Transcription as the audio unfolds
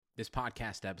This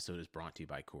podcast episode is brought to you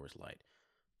by Coors Light.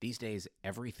 These days,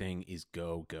 everything is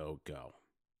go, go, go.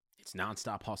 It's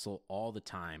nonstop hustle all the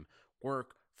time.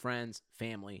 Work, friends,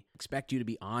 family expect you to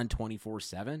be on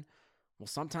 24/7. Well,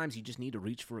 sometimes you just need to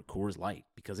reach for a Coors Light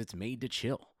because it's made to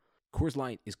chill. Coors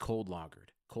Light is cold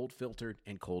lagered, cold filtered,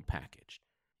 and cold packaged.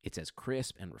 It's as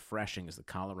crisp and refreshing as the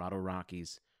Colorado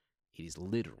Rockies. It is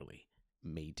literally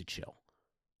made to chill.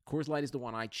 Coors Light is the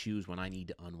one I choose when I need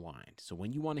to unwind. So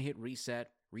when you want to hit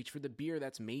reset, reach for the beer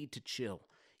that's made to chill.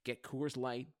 Get Coors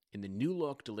Light in the new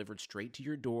look delivered straight to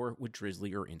your door with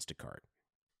Drizzly or Instacart.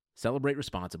 Celebrate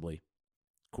responsibly.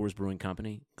 Coors Brewing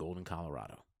Company, Golden,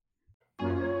 Colorado.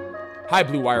 Hi,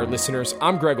 Blue Wire listeners.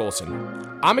 I'm Greg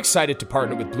Olson. I'm excited to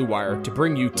partner with Blue Wire to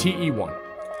bring you TE1,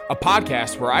 a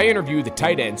podcast where I interview the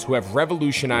tight ends who have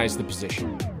revolutionized the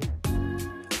position.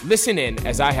 Listen in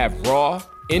as I have raw,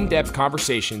 in-depth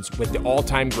conversations with the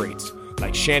all-time greats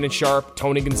like Shannon Sharpe,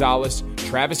 Tony Gonzalez,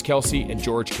 Travis Kelce, and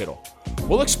George Kittle.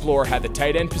 We'll explore how the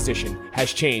tight end position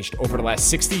has changed over the last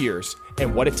 60 years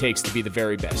and what it takes to be the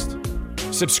very best.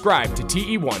 Subscribe to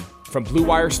TE1 from Blue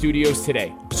Wire Studios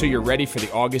today so you're ready for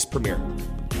the August premiere.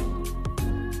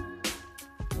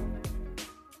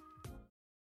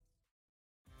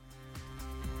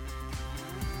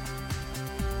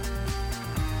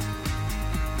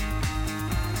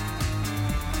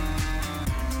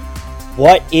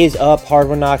 What is up,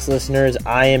 Hardwood Knocks listeners?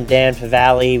 I am Dan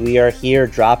Favale. We are here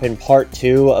dropping part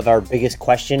 2 of our biggest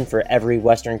question for every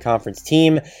Western Conference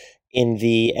team in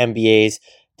the NBA's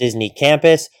Disney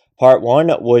campus. Part 1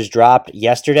 was dropped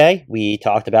yesterday. We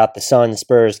talked about the Suns,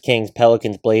 Spurs, Kings,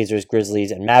 Pelicans, Blazers,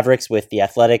 Grizzlies, and Mavericks with the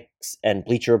Athletics and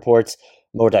Bleacher Report's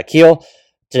Mo Dakhil.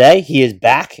 Today, he is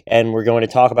back, and we're going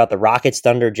to talk about the Rockets,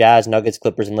 Thunder, Jazz, Nuggets,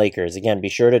 Clippers, and Lakers. Again, be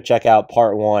sure to check out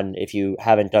part 1 if you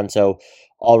haven't done so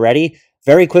already.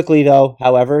 Very quickly, though,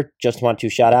 however, just want to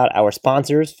shout out our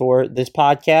sponsors for this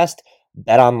podcast,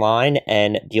 BetOnline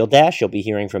and Deal Dash. You'll be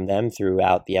hearing from them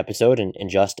throughout the episode in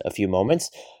just a few moments.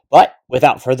 But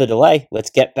without further delay, let's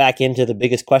get back into the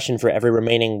biggest question for every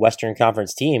remaining Western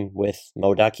Conference team with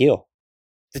Mo Dakhil.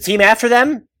 The team after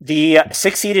them, the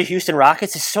 6-seeded Houston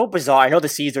Rockets, is so bizarre. I know the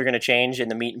seeds are going to change in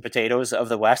the meat and potatoes of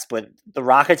the West, but the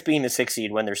Rockets being the 6th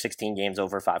seed when they're 16 games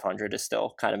over 500 is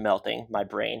still kind of melting my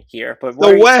brain here. But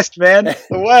the West, man,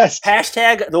 the West.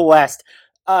 Hashtag the West.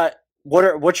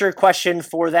 What's your question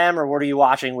for them, or what are you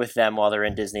watching with them while they're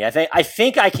in Disney? I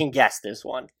think I can guess this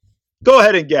one. Go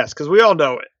ahead and guess, because we all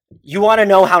know it. You want to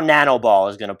know how Nano Ball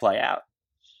is going to play out?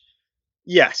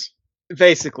 Yes,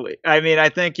 basically. I mean, I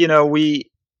think,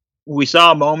 we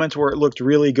saw moments where it looked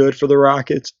really good for the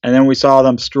Rockets, and then we saw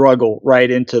them struggle right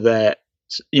into that,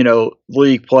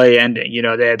 league play ending.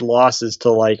 They had losses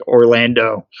to like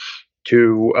Orlando,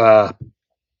 to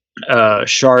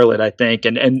Charlotte, I think,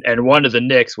 and one of the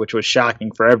Knicks, which was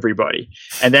shocking for everybody.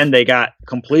 And then they got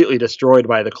completely destroyed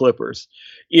by the Clippers.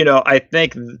 I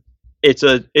think it's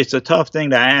a tough thing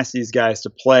to ask these guys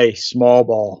to play small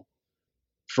ball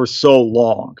for so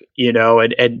long, and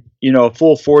a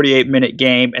full 48-minute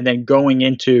game, and then going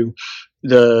into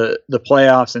the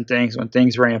playoffs and things when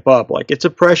things ramp up. Like, it's a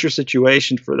pressure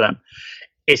situation for them.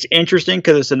 It's interesting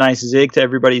because it's a nice zig to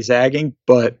everybody zagging,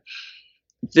 but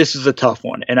this is a tough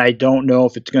one, and I don't know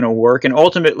if it's going to work. And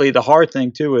ultimately, the hard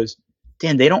thing too is,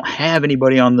 they don't have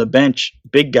anybody on the bench,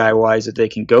 big guy wise, that they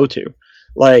can go to.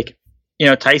 Like,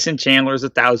 Tyson Chandler is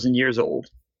 1,000 years old.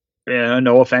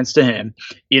 No offense to him.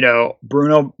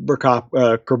 Bruno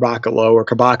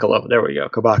Caboclo. There we go.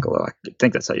 Caboclo. I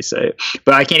think that's how you say it.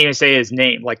 But I can't even say his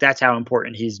name. Like, that's how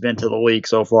important he's been to the league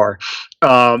so far.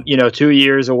 2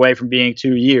 years away from being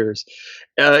 2 years.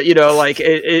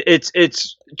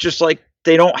 It's just like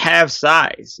they don't have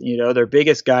size. Their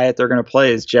biggest guy that they're going to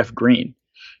play is Jeff Green.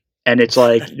 And it's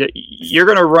like, you're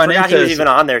going to run into... he was even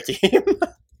on their team.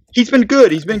 He's been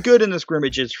good. He's been good in the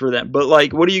scrimmages for them. But,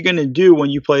 like, what are you going to do when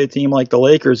you play a team like the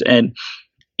Lakers? And,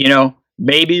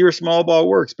 maybe your small ball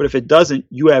works, but if it doesn't,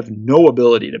 you have no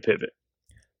ability to pivot.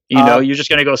 You're just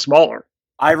going to go smaller.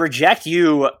 I reject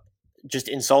you just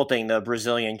insulting the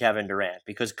Brazilian Kevin Durant,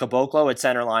 because Caboclo at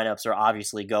center lineups are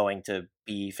obviously going to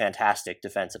be fantastic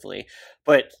defensively.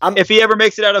 But if he ever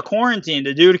makes it out of quarantine,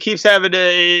 the dude keeps having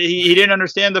to. He didn't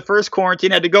understand the first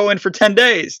quarantine, had to go in for 10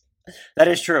 days. That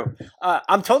is true.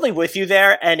 I'm totally with you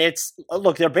there. And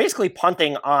look, they're basically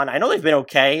punting on, I know they've been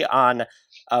okay on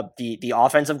the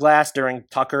offensive glass during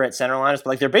Tucker at center lineups, but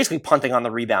like they're basically punting on the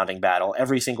rebounding battle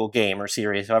every single game or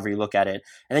series, however you look at it.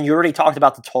 And then you already talked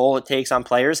about the toll it takes on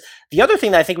players. The other thing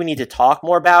that I think we need to talk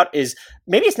more about is,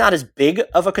 maybe it's not as big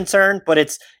of a concern, but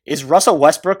is Russell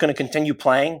Westbrook going to continue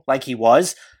playing like he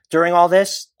was? during all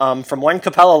this. From when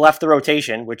Capella left the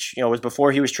rotation, which was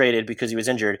before he was traded because he was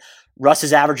injured, Russ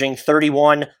is averaging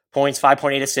 31 points,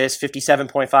 5.8 assists,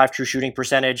 57.5 true shooting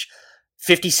percentage.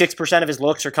 56% of his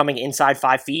looks are coming inside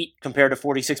 5 feet compared to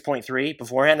 46.3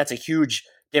 beforehand. That's a huge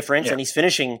difference, and he's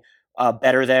finishing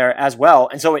better there as well.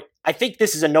 And so I think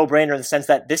this is a no-brainer in the sense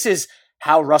that this is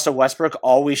how Russell Westbrook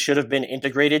always should have been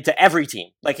integrated to every team,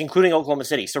 like including Oklahoma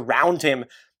City. Surround him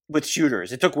with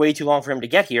shooters. It took way too long for him to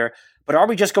get here, but are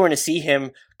we just going to see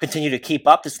him continue to keep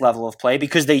up this level of play?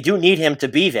 Because they do need him to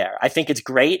be there. I think it's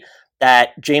great that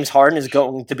James Harden is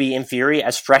going to be, in theory,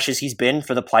 as fresh as he's been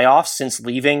for the playoffs since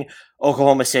leaving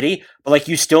Oklahoma City. But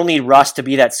you still need Russ to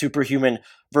be that superhuman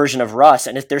version of Russ.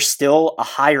 And if there's still a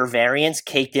higher variance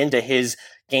caked into his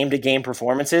game-to-game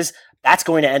performances, that's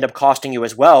going to end up costing you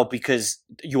as well, because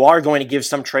you are going to give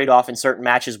some trade-off in certain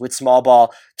matches with small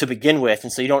ball to begin with.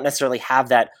 And so you don't necessarily have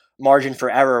that margin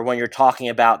for error when you're talking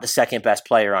about the second best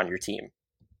player on your team.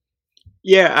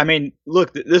 Yeah, I mean,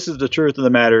 look, this is the truth of the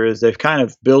matter is they've kind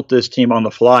of built this team on the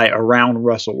fly around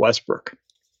Russell Westbrook.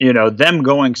 Them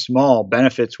going small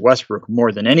benefits Westbrook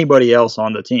more than anybody else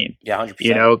on the team. Yeah,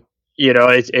 100%.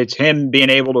 It's him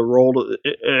being able to roll,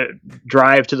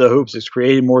 drive to the hoops. It's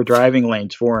created more driving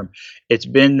lanes for him. It's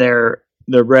been their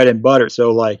bread and butter.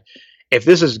 So, if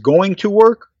this is going to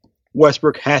work,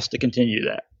 Westbrook has to continue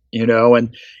that.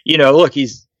 Look,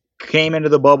 he's came into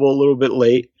the bubble a little bit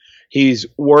late. He's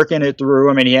working it through.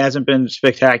 I mean, he hasn't been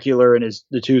spectacular in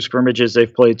the 2 scrimmages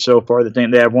they've played so far.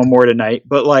 They have one more tonight,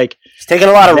 but he's taking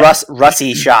a lot of Russell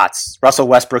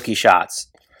Westbrooky shots.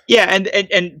 Yeah, and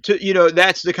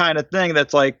that's the kind of thing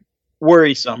that's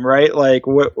worrisome, right?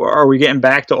 Are we getting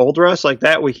back to old Russ like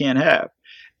that? We can't have.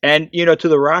 And to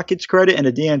the Rockets' credit and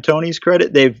to D'Antoni's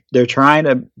credit, they're trying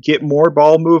to get more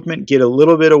ball movement, get a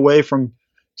little bit away from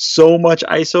so much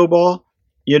ISO ball.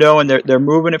 And they're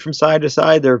moving it from side to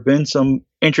side. There have been some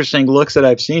interesting looks that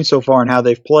I've seen so far in how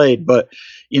they've played. But,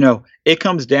 it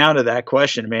comes down to that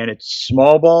question, man. It's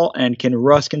small ball, and can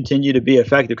Russ continue to be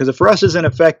effective? Because if Russ isn't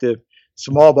effective,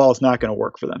 small ball is not going to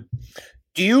work for them.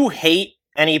 Do you hate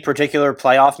any particular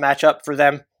playoff matchup for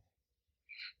them?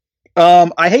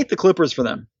 I hate the Clippers for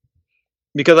them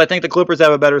because I think the Clippers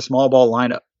have a better small ball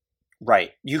lineup.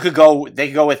 Right. They could go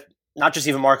with not just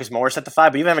even Marcus Morris at the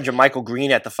 5, but even having JaMychal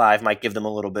Green at the 5 might give them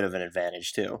a little bit of an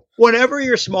advantage too. Whenever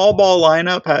your small ball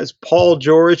lineup has Paul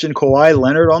George and Kawhi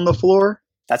Leonard on the floor,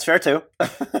 that's fair too.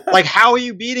 How are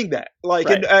you beating that? Right.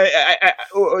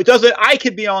 It doesn't. I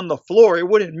could be on the floor; it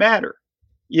wouldn't matter.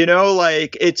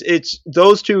 It's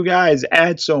those two guys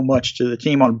add so much to the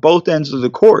team on both ends of the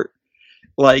court.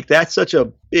 That's such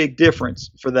a big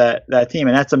difference for that team,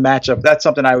 and that's a matchup. That's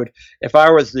something I would, if I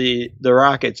was the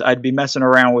Rockets, I'd be messing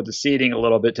around with the seeding a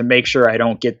little bit to make sure I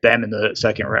don't get them in the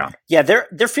second round. Yeah, there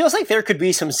feels like there could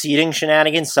be some seeding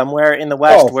shenanigans somewhere in the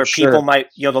West where people might,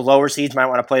 the lower seeds might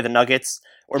want to play the Nuggets,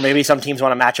 or maybe some teams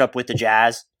want to match up with the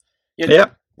Jazz. Yeah.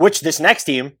 Which this next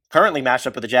team currently matched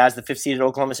up with the Jazz, the 5th seeded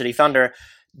Oklahoma City Thunder.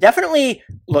 Definitely,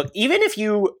 look, even if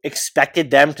you expected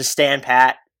them to stand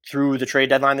pat through the trade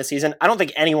deadline this season, I don't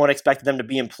think anyone expected them to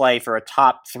be in play for a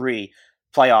top 3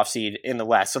 playoff seed in the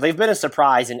West. So they've been a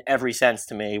surprise in every sense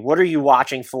to me. What are you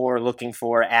watching for, looking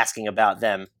for, asking about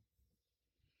them?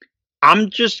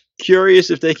 I'm just curious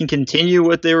if they can continue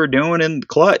what they were doing in the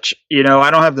clutch. I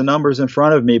don't have the numbers in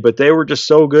front of me, but they were just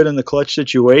so good in the clutch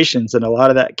situations, and a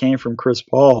lot of that came from Chris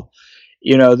Paul.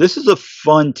 This is a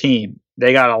fun team.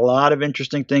 They got a lot of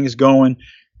interesting things going.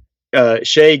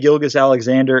 Shai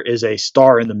Gilgeous-Alexander is a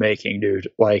star in the making, dude.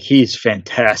 He's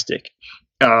fantastic.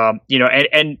 And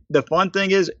the fun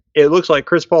thing is, it looks like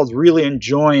Chris Paul's really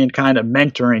enjoying kind of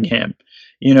mentoring him.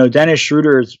 Dennis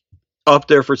Schroeder is up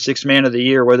there for 6th man of the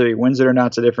year. Whether he wins it or not,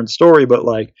 it's a different story, but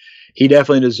he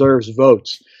definitely deserves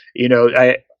votes.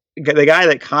 The guy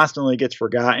that constantly gets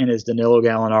forgotten is Danilo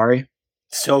Gallinari.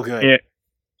 So good. Yeah,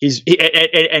 he's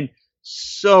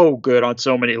so good on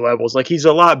so many levels. He's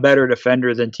a lot better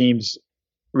defender than teams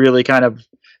really kind of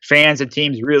fans and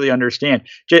teams really understand.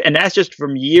 And that's just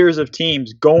from years of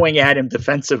teams going at him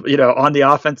defensive, on the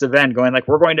offensive end, going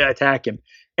we're going to attack him.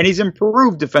 And he's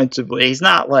improved defensively. He's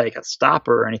not a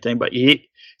stopper or anything, but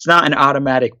it's not an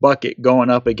automatic bucket going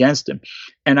up against him.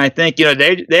 And I think,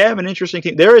 they have an interesting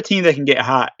team. They're a team that can get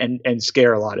hot and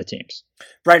scare a lot of teams.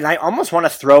 Right. And I almost want to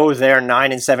throw their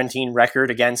 9-17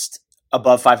 record against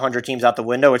above 500 teams out the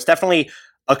window. It's definitely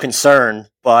a concern,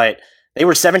 but they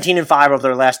were 17-5 of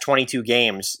their last 22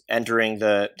 games entering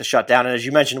the shutdown. And as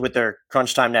you mentioned with their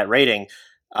crunch time net rating,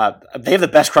 they have the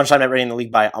best crunch time net rating in the league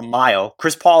by a mile.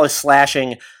 Chris Paul is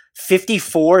slashing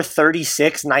 54,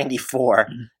 36, 94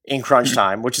 in crunch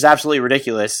time, which is absolutely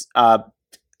ridiculous.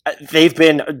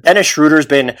 Dennis Schroeder's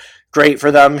been great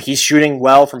for them. He's shooting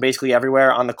well from basically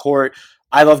everywhere on the court.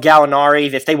 I love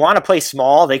Gallinari. If they want to play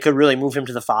small, they could really move him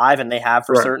to the 5, and they have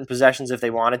for certain possessions if they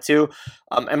wanted to.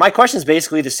 And my question is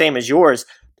basically the same as yours.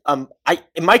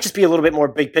 It might just be a little bit more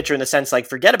big picture in the sense, like,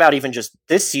 forget about even just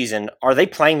this season. Are they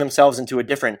playing themselves into a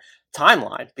different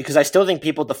timeline? Because I still think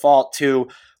people default to,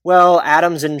 well,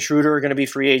 Adams and Schroeder are going to be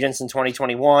free agents in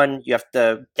 2021. You have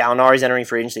Gallinari's entering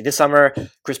free agency this summer.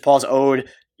 Chris Paul's owed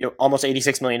almost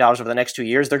 $86 million over the next 2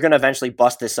 years. They're going to eventually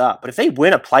bust this up. But if they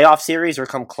win a playoff series or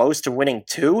come close to winning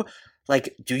 2,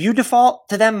 like, do you default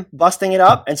to them busting it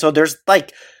up? And so there's,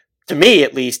 like, to me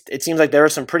at least, it seems like there are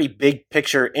some pretty big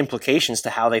picture implications to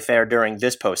how they fare during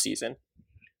this postseason.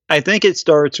 I think it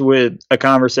starts with a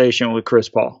conversation with Chris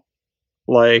Paul.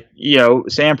 Like,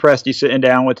 Sam Presti sitting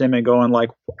down with him and going,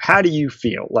 like, how do you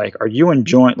feel? Like, are you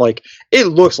enjoying, like, it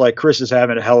looks like Chris is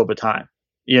having a hell of a time.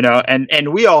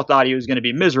 And we all thought he was going to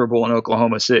be miserable in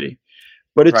Oklahoma City.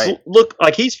 But look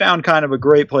like he's found kind of a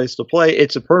great place to play.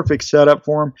 It's a perfect setup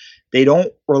for him. They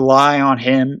don't rely on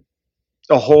him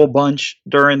a whole bunch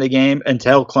during the game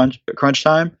until crunch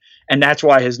time. And that's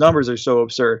why his numbers are so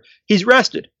absurd. He's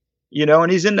rested,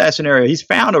 and he's in that scenario. He's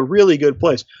found a really good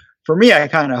place. For me, I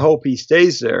kind of hope he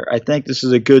stays there. I think this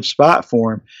is a good spot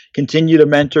for him. Continue to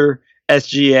mentor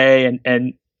SGA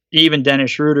and even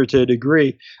Dennis Schroeder to a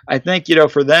degree. I think,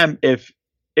 for them,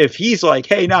 if he's like,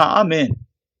 hey, I'm in,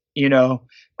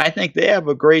 I think they have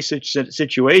a great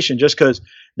situation just because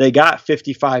they got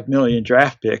 55 million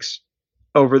draft picks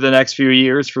over the next few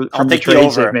years from the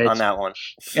trades they've made. On that one.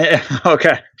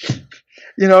 Okay.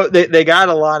 They got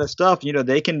a lot of stuff.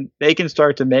 They can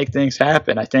start to make things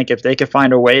happen. I think if they could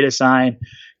find a way to sign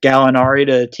Gallinari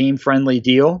to a team-friendly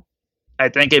deal, I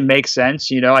think it makes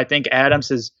sense. I think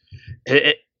Adams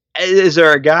is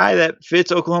there a guy that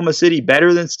fits Oklahoma City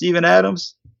better than Steven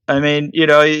Adams? I mean,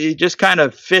 he just kind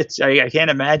of fits. I can't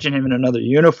imagine him in another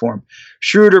uniform.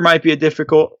 Schroeder might be a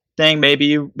difficult thing. Maybe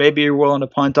you're willing to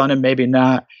punt on him, maybe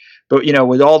not. But,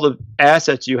 with all the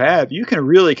assets you have, you can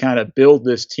really kind of build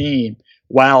this team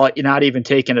while you're not even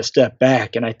taking a step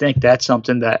back. And I think that's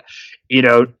something that,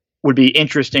 would be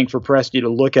interesting for Presti to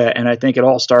look at. And I think it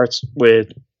all starts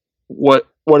with what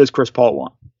does Chris Paul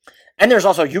want? And there's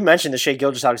also, you mentioned the Shai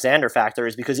Gilgeous-Alexander factor,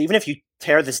 is because even if you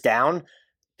tear this down,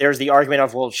 there's the argument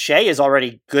of, well, Shai is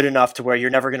already good enough to where you're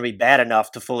never going to be bad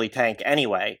enough to fully tank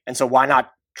anyway. And so why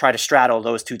not try to straddle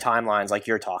those two timelines like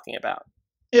you're talking about?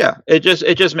 Yeah, it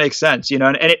just makes sense,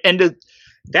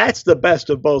 that's the best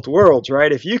of both worlds,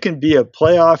 right? If you can be a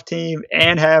playoff team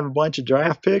and have a bunch of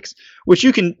draft picks, which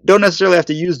don't necessarily have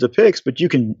to use the picks, but you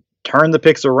can turn the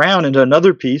picks around into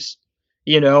another piece,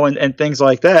 and things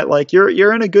like that. Like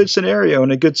you're in a good scenario,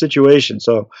 in a good situation.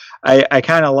 So I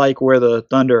kind of like where the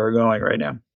Thunder are going right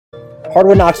now.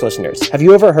 Hardwood Knocks listeners, have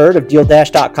you ever heard of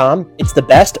DealDash.com? It's the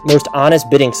best, most honest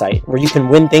bidding site where you can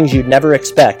win things you'd never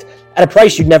expect at a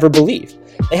price you'd never believe.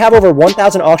 They have over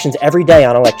 1,000 auctions every day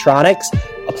on electronics,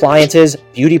 appliances,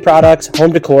 beauty products,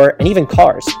 home decor, and even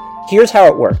cars. Here's how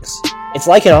it works. It's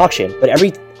like an auction, but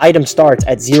every item starts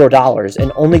at $0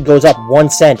 and only goes up 1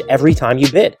 cent every time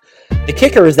you bid. The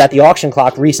kicker is that the auction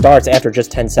clock restarts after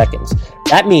just 10 seconds.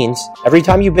 That means every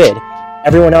time you bid,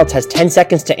 everyone else has 10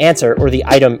 seconds to answer or the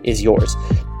item is yours.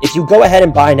 If you go ahead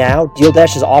and buy now,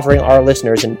 DealDash is offering our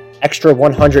listeners an extra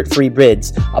 100 free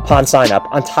bids upon sign up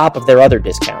on top of their other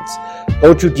discounts.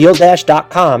 Go to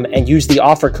DealDash.com and use the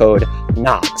offer code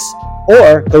KNOX.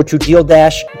 Or go to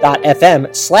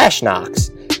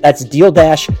DealDash.fm/Knox. That's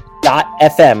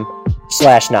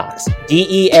DealDash.fm/Knox.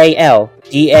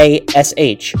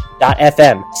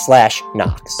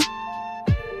 DealDash.fm/Knox.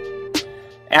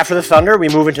 After the Thunder, we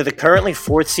move into the currently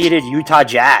 4th-seeded Utah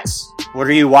Jazz. What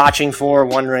are you watching for,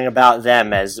 wondering about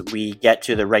them as we get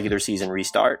to the regular season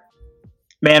restart?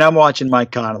 Man, I'm watching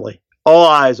Mike Conley. All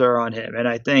eyes are on him. And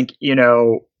I think,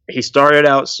 he started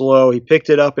out slow. He picked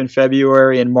it up in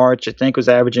February and March. I think was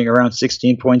averaging around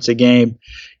 16 points a game.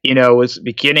 Was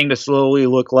beginning to slowly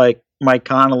look like Mike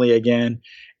Conley again.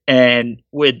 And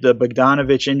with the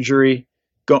Bogdanovich injury,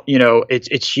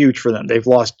 it's huge for them. They've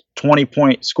lost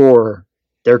 20-point scorer.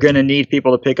 They're going to need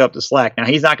people to pick up the slack. Now,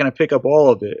 he's not going to pick up all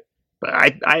of it,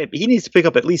 but he needs to pick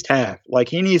up at least half. Like,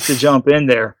 he needs to jump in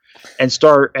there and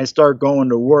start going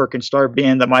to work and start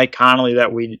being the Mike Conley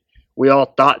that we all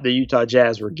thought the Utah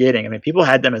Jazz were getting. I mean, people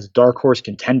had them as dark horse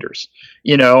contenders,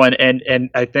 and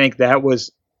I think that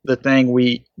was the thing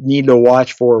we need to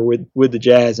watch for with the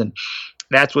Jazz, and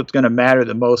that's what's going to matter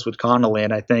the most with Conley.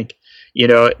 And I think,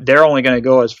 they're only going to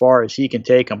go as far as he can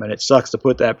take them, and it sucks to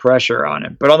put that pressure on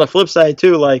him. But on the flip side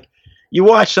too, like, you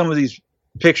watch some of these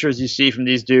pictures you see from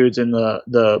these dudes in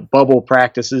the bubble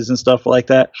practices and stuff like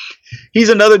that. He's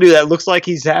another dude that looks like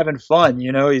he's having fun.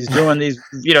 He's doing these,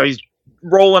 he's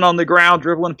rolling on the ground,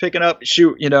 dribbling, picking up,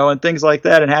 shoot, and things like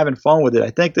that, and having fun with it. I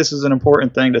think this is an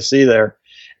important thing to see there.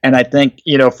 And I think,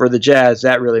 for the Jazz,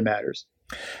 that really matters.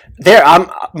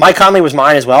 Mike Conley was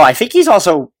mine as well. I think he's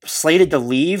also slated to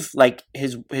leave. Like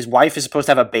his wife is supposed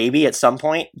to have a baby at some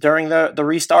point during the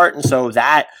restart, and so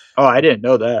that. Oh, I didn't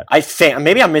know that. I think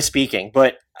maybe I'm misspeaking,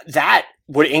 but that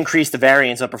would increase the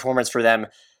variance of performance for them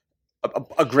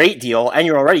a great deal. And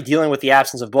you're already dealing with the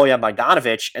absence of Bojan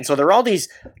Bogdanovic, and so there are all these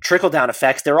trickle down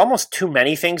effects. There are almost too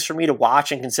many things for me to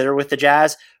watch and consider with the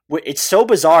Jazz. It's so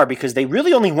bizarre because they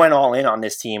really only went all in on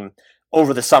this team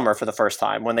over the summer for the first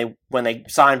time when they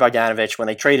signed Bogdanovic, when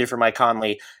they traded for Mike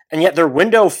Conley, and yet their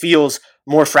window feels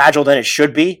more fragile than it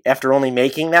should be after only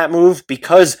making that move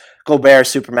because Gobert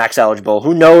is Supermax eligible.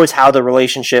 Who knows how the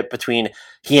relationship between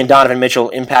he and Donovan Mitchell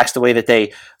impacts the way that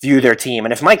they view their team.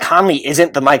 And if Mike Conley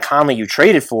isn't the Mike Conley you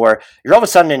traded for, you're all of a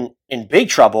sudden in big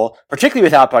trouble, particularly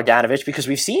without Bogdanovic, because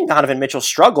we've seen Donovan Mitchell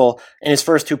struggle in his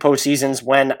first two postseasons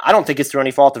when I don't think it's through any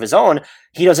fault of his own.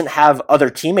 He doesn't have other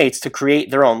teammates to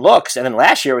create their own looks. And then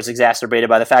last year it was exacerbated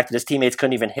by the fact that his teammates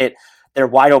couldn't even hit their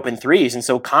wide open threes. And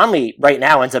so Conley right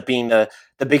now ends up being the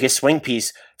biggest swing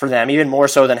piece for them, even more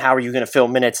so than how are you going to fill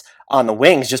minutes on the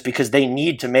wings, just because they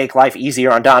need to make life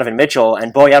easier on Donovan Mitchell.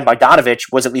 And Bojan Bogdanovic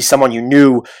was at least someone you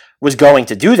knew was going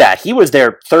to do that. He was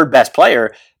their third best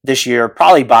player this year,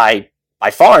 probably by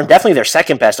far, and definitely their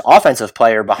second best offensive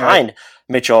player behind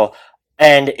Mitchell.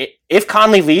 And if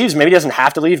Conley leaves, maybe he doesn't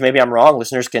have to leave. Maybe I'm wrong.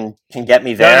 Listeners can get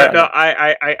me there. No,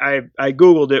 I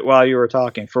Googled it while you were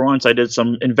talking. For once, I did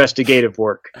some investigative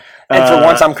work. And for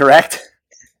once, I'm correct.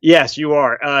 Yes, you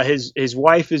are. His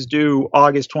wife is due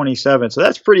August 27th, so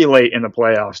that's pretty late in the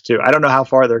playoffs too. I don't know how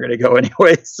far they're going to go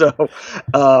anyway. So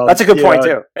that's a good point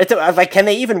too. It's like, can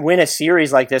they even win a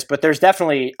series like this? But there's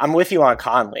definitely, I'm with you on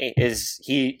Conley.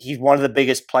 He's one of the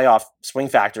biggest playoff swing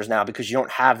factors now because you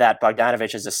don't have that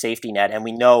Bogdanovic as a safety net, and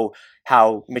we know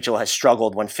how Mitchell has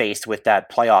struggled when faced with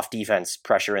that playoff defense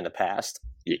pressure in the past.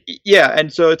 Yeah,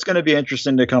 and so it's going to be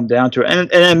interesting to come down to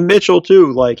it, and Mitchell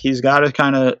too. Like he's got to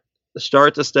kind of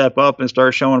start to step up and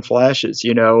start showing flashes.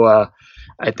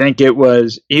 I think he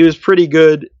was pretty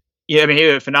good. Yeah, I mean, he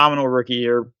had a phenomenal rookie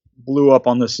year, blew up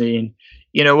on the scene.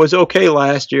 Was okay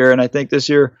last year, and I think this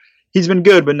year he's been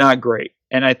good, but not great.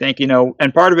 And I think,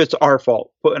 and part of it's our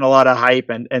fault, putting a lot of hype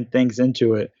and things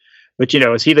into it. But,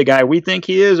 is he the guy we think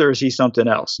he is, or is he something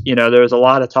else? There was a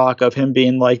lot of talk of him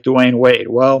being like Dwayne Wade.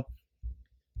 Well,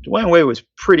 Dwayne Wade was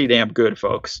pretty damn good,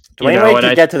 folks. Dwayne Wade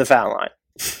could get to the foul line.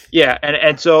 Yeah,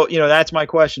 and so that's my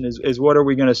question is what are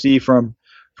we going to see from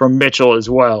Mitchell as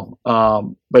well?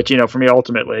 But for me,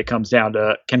 ultimately, it comes down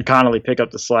to can Conley pick up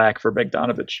the slack for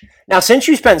Bogdanovic? Now, since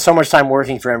you spent so much time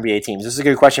working for NBA teams, this is a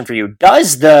good question for you.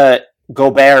 Does the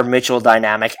Gobert-Mitchell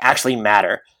dynamic actually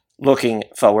matter looking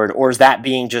forward, or is that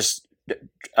being just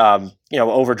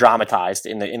over dramatized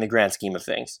in the grand scheme of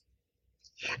things?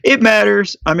 It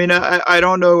matters. I mean, I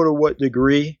don't know to what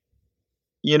degree.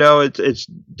 It's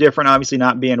different, obviously,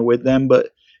 not being with them, but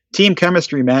team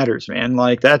chemistry matters, man.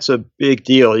 Like, that's a big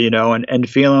deal, and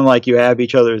feeling like you have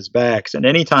each other's backs. And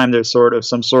anytime there's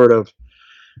some sort of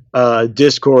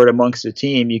discord amongst the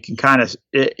team, you can kind of,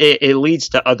 it leads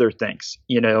to other things,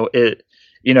 I'm going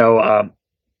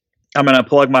to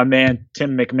plug my man,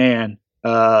 Tim McMahon.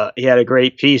 He had a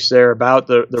great piece there about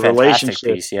the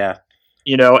relationship. Piece, yeah.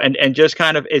 And just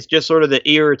kind of, it's just sort of the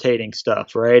irritating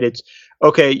stuff, right? It's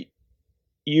okay.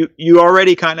 You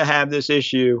already kind of have this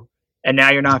issue, and now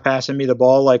you're not passing me the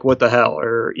ball. Like, what the hell?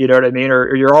 Or you know what I mean?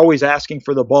 Or you're always asking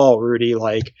for the ball, Rudy.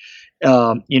 Like,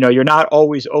 you're not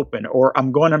always open, or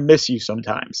I'm going to miss you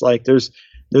sometimes. Like, there's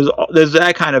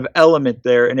that kind of element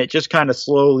there, and it just kind of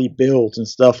slowly builds and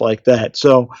stuff like that.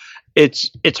 So it's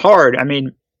hard. I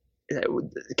mean,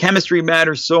 chemistry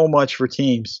matters so much for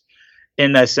teams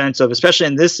in that sense of, especially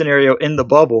in this scenario in the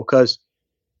bubble, because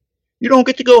you don't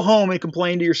get to go home and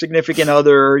complain to your significant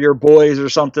other or your boys or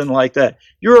something like that.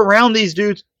 You're around these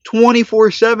dudes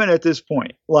 24/7 at this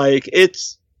point. Like,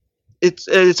 it's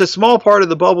a small part of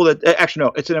the bubble that actually,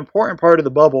 no, it's an important part of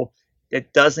the bubble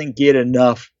that doesn't get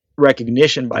enough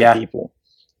recognition by people.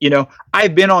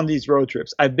 I've been on these road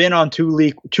trips. I've been on 2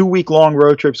 week long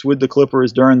road trips with the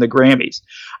Clippers during the Grammys.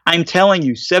 I'm telling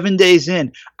you, 7 days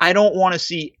in, I don't want to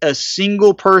see a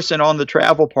single person on the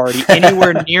travel party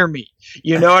anywhere near me.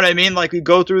 You know what I mean? Like, we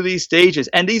go through these stages,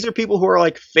 and these are people who are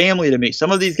like family to me.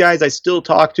 Some of these guys I still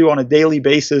talk to on a daily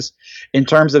basis in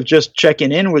terms of just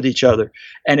checking in with each other.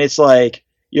 And it's like,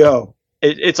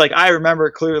 it's like, I remember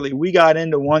it clearly. We got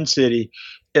into one city,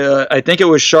 I think it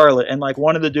was Charlotte, and like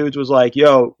one of the dudes was like,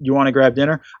 "Yo, you want to grab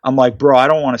dinner?" I'm like, "Bro, I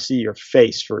don't want to see your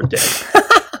face for a day."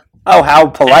 Oh, how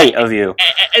polite of you.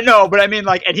 And no, but I mean,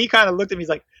 like, and he kind of looked at me. He's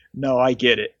like, "No, I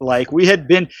get it. Like, we had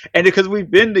been, and because we've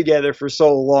been together for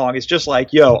so long, it's just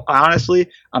like, yo, honestly,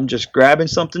 I'm just grabbing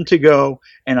something to go,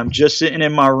 and I'm just sitting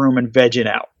in my room and vegging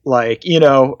out. Like,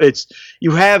 it's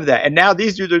you have that, and now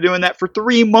these dudes are doing that for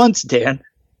 3 months, Dan.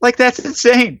 Like, that's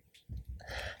insane."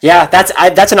 Yeah,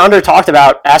 that's an under talked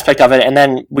about aspect of it, and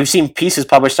then we've seen pieces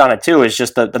published on it too. Is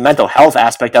just the mental health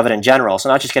aspect of it in general. So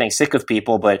not just getting sick of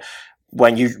people, but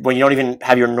when you don't even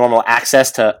have your normal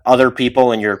access to other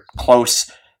people in your close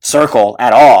circle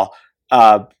at all,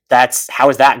 how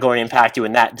is that going to impact you?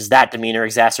 And does that demeanor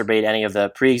exacerbate any of the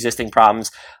pre-existing problems?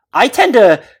 I tend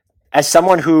to, as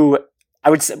someone who I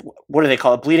would say, what do they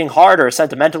call it, bleeding heart or a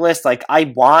sentimentalist? Like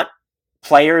I want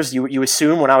players, you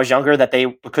assume when I was younger that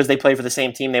because they played for the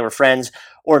same team, they were friends,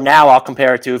 or now I'll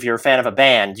compare it to if you're a fan of a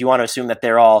band, you want to assume that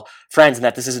they're all friends and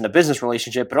that this isn't a business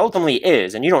relationship, but ultimately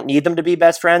is, and you don't need them to be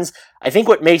best friends. I think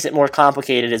what makes it more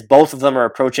complicated is both of them are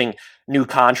approaching new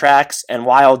contracts, and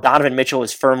while Donovan Mitchell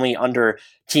is firmly under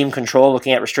team control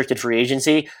looking at restricted free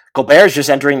agency, Gobert's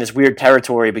just entering this weird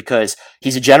territory because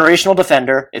he's a generational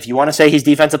defender. If you want to say he's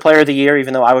defensive player of the year,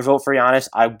 even though I would vote for Giannis,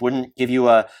 I wouldn't give you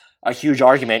a huge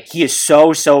argument. He is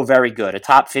so very good, a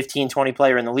top 15, 20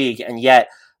 player in the league, and yet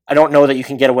I don't know that you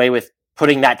can get away with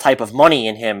putting that type of money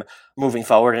in him moving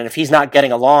forward. And if he's not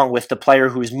getting along with the player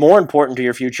who's more important to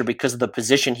your future because of the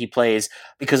position he plays,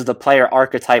 because of the player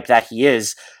archetype that he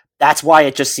is, that's why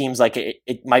it just seems like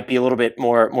it might be a little bit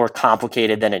more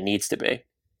complicated than it needs to be.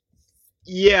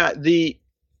 Yeah, the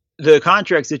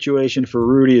contract situation for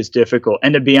Rudy is difficult.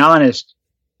 And to be honest,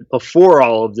 before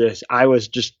all of this, I was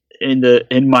just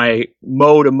in my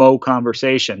Mo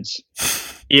conversations,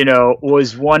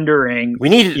 was wondering. We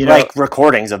need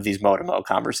recordings of these Mo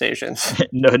conversations.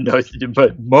 No,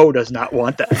 but Mo does not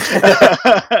want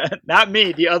that. Not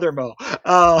me, the other Mo.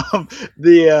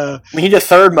 We need a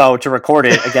third Mo to record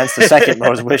it against the second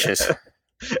Mo's wishes.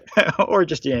 Or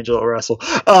just D'Angelo Russell.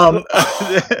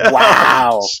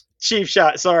 Wow. Cheap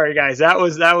shot. Sorry, guys. That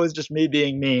was just me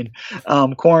being mean.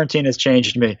 Quarantine has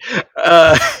changed me.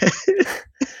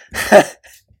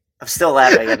 I'm still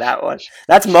laughing at that one.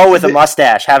 That's Mo with a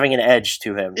mustache having an edge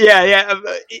to him. Yeah.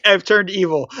 I've turned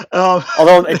evil.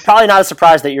 Although it's probably not a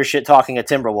surprise that you're shit talking a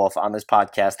Timberwolf on this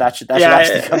podcast. That should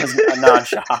actually come as a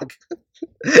non-shock.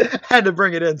 Had to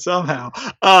bring it in somehow.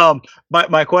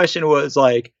 My question was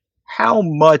like, how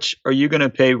much are you going to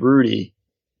pay Rudy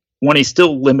when he's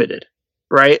still limited?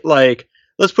 Right? Like,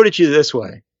 let's put it to you this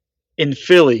way. In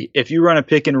Philly, if you run a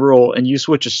pick and roll and you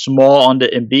switch a small onto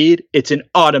Embiid, it's an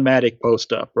automatic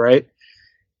post up, right?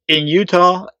 In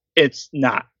Utah, it's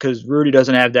not, because Rudy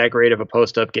doesn't have that great of a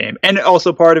post up game. And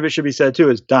also part of it should be said too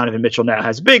is Donovan Mitchell now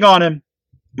has big on him.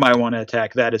 Might want to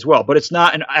attack that as well. But it's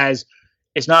not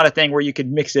a thing where you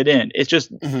could mix it in. It's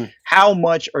just how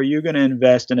much are you going to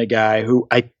invest in a guy who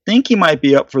I think he might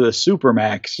be up for the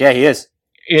Supermax? Yeah, he is.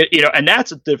 And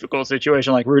that's a difficult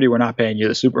situation. Like, Rudy, we're not paying you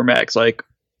the Supermax. Like,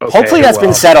 okay, hopefully that's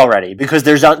been said already, because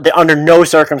there's under no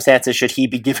circumstances should he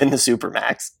be given the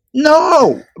Supermax.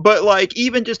 No, but like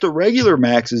even just a regular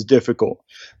max is difficult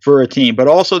for a team. But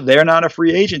also they're not a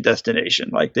free agent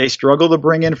destination. Like, they struggle to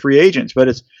bring in free agents.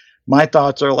 But my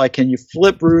thoughts are like, can you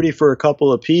flip Rudy for a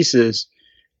couple of pieces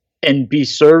and be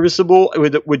serviceable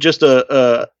with just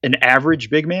an average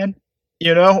big man?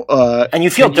 And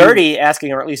you feel dirty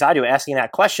asking, or at least I do, asking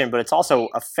that question, but it's also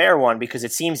a fair one because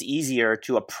it seems easier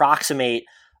to approximate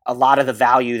a lot of the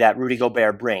value that Rudy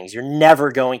Gobert brings. You're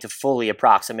never going to fully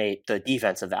approximate the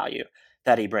defensive value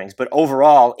that he brings, but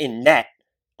overall, in net,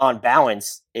 on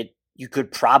balance, you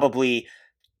could probably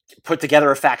put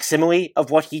together a facsimile of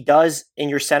what he does in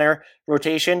your center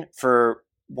rotation for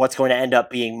what's going to end up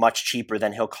being much cheaper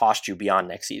than he'll cost you beyond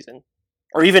next season.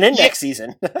 Or even in next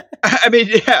season. No,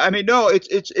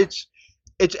 it's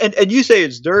and you say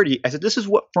it's dirty. I said, this is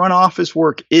what front office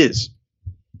work is.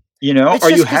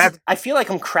 I feel like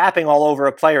I'm crapping all over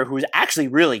a player who's actually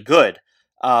really good.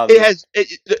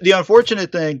 The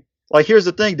unfortunate thing, like, here's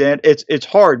the thing, Dan, it's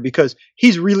hard because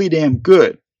he's really damn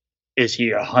good. Is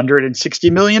he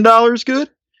 $160 million good?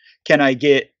 Can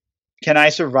I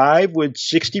survive with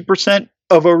 60%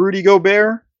 of a Rudy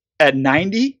Gobert at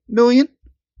 90 million?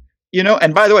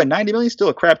 And by the way, 90 million is still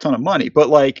a crap ton of money. But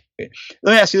like,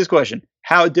 let me ask you this question.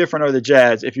 How different are the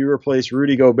Jazz if you replace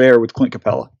Rudy Gobert with Clint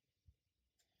Capella?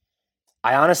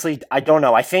 I don't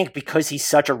know. I think because he's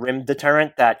such a rim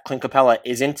deterrent that Clint Capella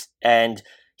isn't, and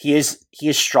he is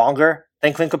stronger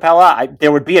than Clint Capella,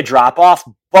 there would be a drop off,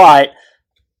 but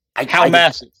how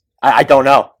massive? I don't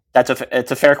know.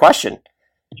 It's a fair question.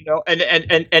 You know,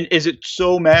 and is it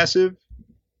so massive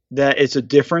that it's a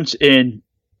difference in?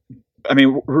 I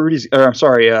mean,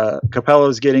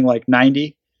 Capella's getting like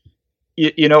 90.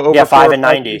 You know, over 5 and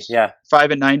 90. Yeah,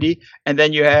 5 and 90, and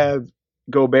then you have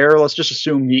Gobert. Let's just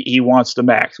assume he wants the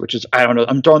max, which is, I don't know.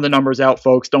 I'm throwing the numbers out,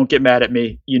 folks. Don't get mad at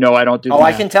me. You know, I don't do. Oh,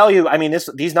 I can tell you. I mean,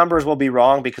 these numbers will be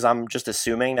wrong because I'm just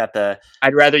assuming that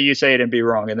I'd rather you say it and be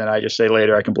wrong, and then I just say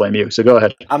later I can blame you. So go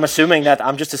ahead. I'm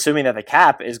just assuming that the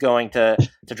cap is going to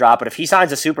drop. But if he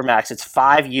signs a supermax, it's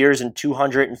 5 years and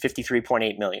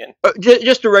 $253.8 million.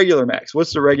 Just the regular max.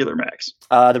 What's the regular max?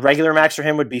 The regular max for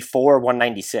him would be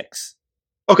 196.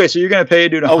 Okay, so you're going to pay a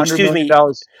dude $100 million.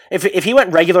 If he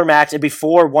went regular max, it'd be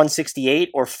 168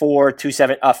 or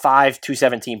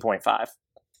 217.5.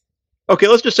 Okay,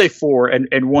 let's just say 4 and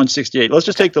 168. Let's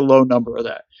just take the low number of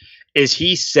that. Is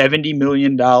he $70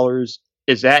 million?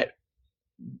 Is that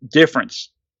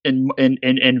difference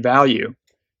in value,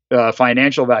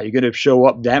 financial value, going to show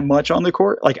up that much on the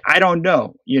court? Like, I don't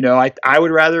know. You know, I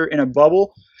would rather in a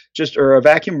bubble or a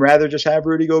vacuum rather just have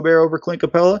Rudy Gobert over Clint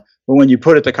Capella. But when you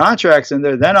put the contracts in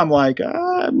there, then I'm like,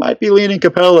 I might be leaning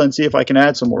Capella and see if I can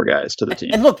add some more guys to the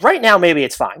team. And look, right now maybe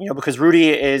it's fine, you know, because Rudy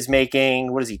is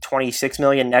making, what is he, $26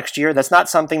 million next year. That's not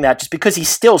something that, just because he's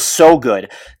still so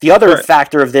good. The other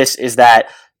factor of this is that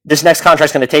this next contract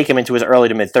is going to take him into his early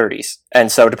to mid 30s.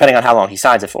 And so depending on how long he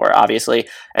signs it for, obviously.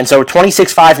 And so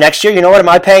 26.5 next year, you know what am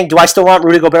I paying? Do I still want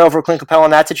Rudy Gobert over Clint Capella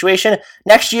in that situation?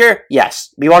 Next year,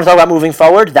 yes. We want to talk about moving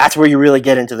forward. That's where you really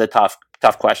get into the tough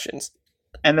questions.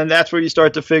 And then that's where you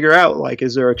start to figure out, like,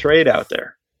 is there a trade out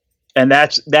there? And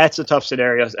that's the tough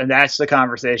scenarios. And that's the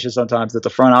conversation sometimes that the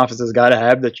front office has got to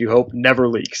have that you hope never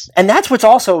leaks. And that's what's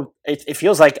also, it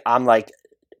feels like I'm like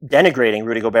denigrating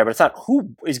Rudy Gobert, but it's not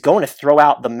who is going to throw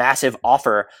out the massive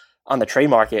offer on the trade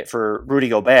market for Rudy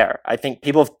Gobert. I think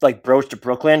people have like broached to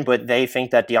Brooklyn, but they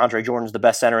think that DeAndre Jordan's the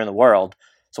best center in the world.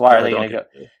 So why are they going to go?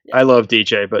 I love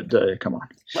DJ, but come on.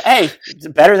 Hey, it's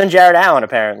better than Jared Allen,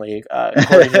 apparently.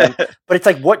 But it's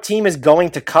like, what team is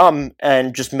going to come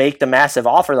and just make the massive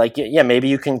offer? Like, yeah, maybe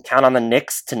you can count on the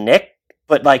Knicks to nick,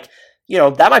 but like, you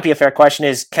know, that might be a fair question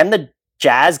is, can the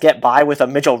Jazz get by with a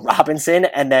Mitchell Robinson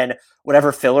and then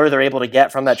whatever filler they're able to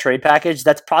get from that trade package?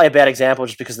 That's probably a bad example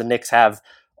just because the Knicks have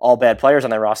all bad players on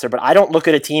their roster. But I don't look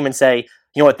at a team and say,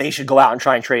 you know what, they should go out and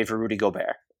try and trade for Rudy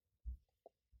Gobert.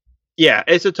 Yeah,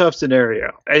 it's a tough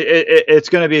scenario. It's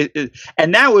going to be,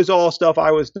 and that was all stuff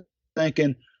I was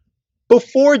thinking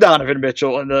before Donovan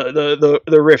Mitchell and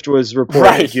the rift was reported.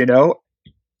 Right. You know,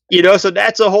 so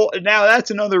that's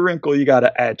that's another wrinkle you got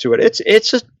to add to it.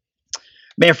 It's just,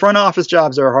 man, front office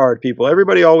jobs are hard, people.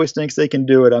 Everybody always thinks they can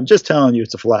do it. I'm just telling you,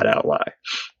 it's a flat out lie.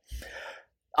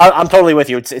 I'm totally with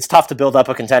you. It's tough to build up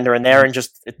a contender, and they're in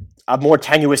just a more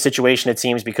tenuous situation, it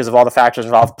seems, because of all the factors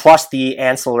involved, plus the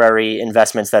ancillary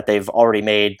investments that they've already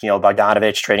made, you know,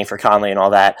 Bogdanovich trading for Conley and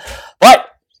all that. But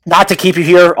not to keep you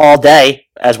here all day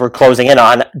as we're closing in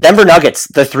on Denver Nuggets,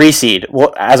 the 3 seed.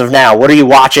 As of now, what are you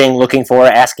watching, looking for,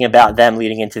 asking about them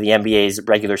leading into the NBA's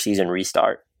regular season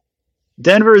restart?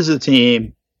 Denver is a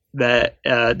team that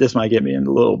this might get me in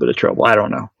a little bit of trouble. I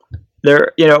don't know.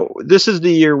 This is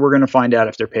the year we're going to find out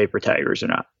if they're paper tigers or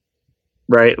not,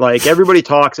 right? Like, everybody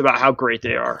talks about how great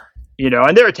they are, you know,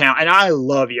 and they're a talent. And I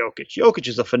love Jokic. Jokic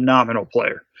is a phenomenal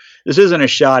player. This isn't a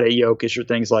shot at Jokic or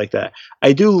things like that.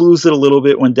 I do lose it a little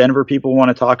bit when Denver people want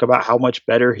to talk about how much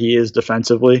better he is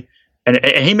defensively. And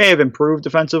he may have improved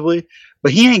defensively,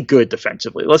 but he ain't good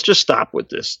defensively. Let's just stop with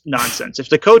this nonsense. If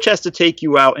the coach has to take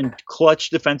you out in clutch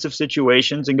defensive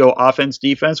situations and go offense,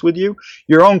 defense with you,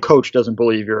 your own coach doesn't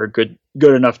believe you're a good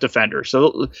enough defender.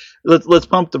 So let's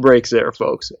pump the brakes there,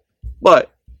 folks.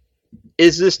 But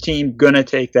is this team going to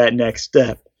take that next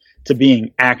step to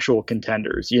being actual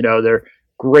contenders? You know, they're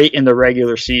great in the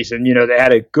regular season. You know, they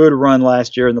had a good run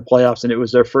last year in the playoffs, and it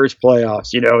was their first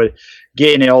playoffs, you know,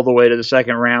 getting it all the way to the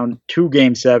second round, 2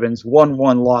 Game 7s,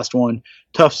 1-1, lost 1.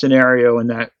 Tough scenario in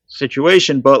that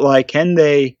situation. But, like, can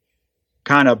they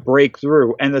kind of break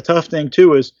through? And the tough thing,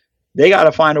 too, is they got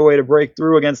to find a way to break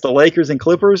through against the Lakers and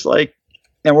Clippers. Like,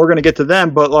 and we're going to get to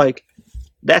them, but, like,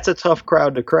 that's a tough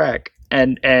crowd to crack.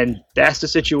 And that's the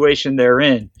situation they're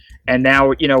in. And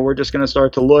now, you know, we're just going to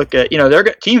start to look at, you know,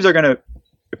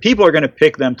 people are going to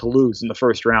pick them to lose in the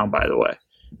first round, by the way,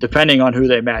 depending on who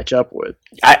they match up with.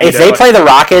 If they play the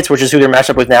Rockets, which is who they're matched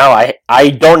up with now, I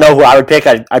don't know who I would pick.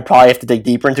 I'd probably have to dig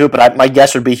deeper into it, but my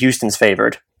guess would be Houston's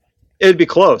favored. It'd be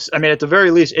close. I mean, at the very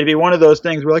least, it'd be one of those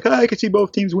things where, like, I could see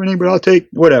both teams winning, but I'll take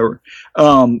whatever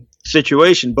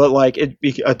situation. But, like, it'd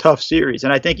be a tough series.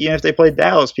 And I think even if they played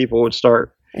Dallas, people would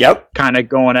start kind of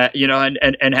going at, you know,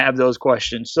 and have those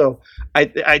questions. So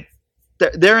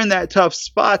they're in that tough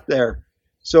spot there.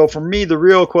 So for me, the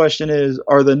real question is,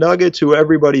 are the Nuggets who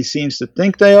everybody seems to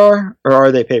think they are, or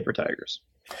are they paper tigers?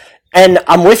 And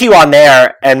I'm with you on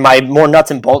there. And my more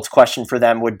nuts and bolts question for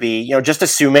them would be, just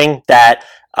assuming that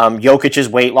Jokic's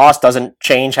weight loss doesn't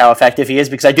change how effective he is,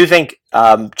 because I do think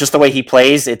just the way he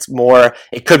plays, it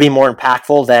could be more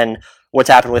impactful than what's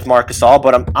happened with Marc Gasol.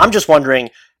 But I'm just wondering,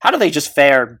 how do they just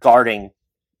fare guarding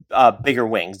bigger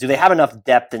wings? Do they have enough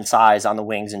depth and size on the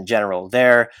wings in general?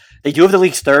 They do have the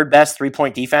league's third best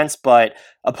 3-point defense, but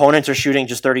opponents are shooting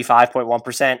just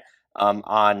 35.1%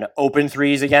 on open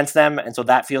threes against them. And so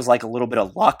that feels like a little bit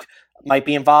of luck might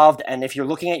be involved. And if you're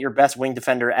looking at your best wing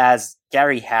defender as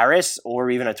Gary Harris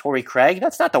or even a Torrey Craig,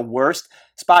 that's not the worst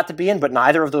spot to be in, but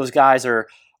neither of those guys are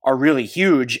really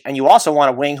huge. And you also want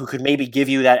a wing who could maybe give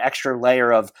you that extra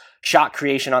layer of shot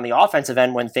creation on the offensive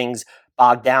end when things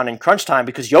bog down in crunch time,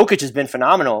 because Jokic has been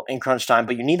phenomenal in crunch time,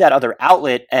 but you need that other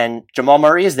outlet, and Jamal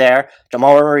Murray is there.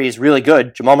 Jamal Murray is really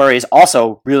good. Jamal Murray is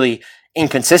also really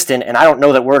inconsistent, and I don't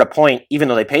know that we're at a point, even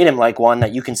though they paid him like one,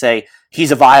 that you can say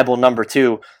he's a viable number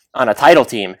 2 on a title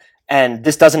team. And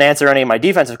this doesn't answer any of my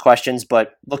defensive questions,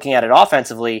 but looking at it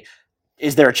offensively,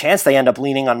 is there a chance they end up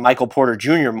leaning on Michael Porter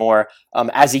Jr. more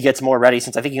as he gets more ready,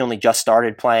 since I think he only just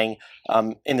started playing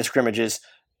in the scrimmages?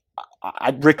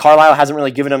 Rick Carlisle hasn't really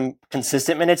given him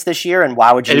consistent minutes this year, and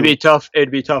why would you?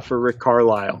 It'd be tough for Rick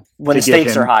Carlisle when the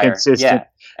stakes are higher. Consistent. Yeah.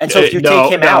 And so if you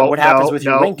take him out, what happens with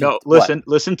your wing? No,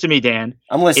 listen to me, Dan.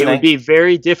 I'm listening. It would be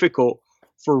very difficult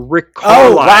for Rick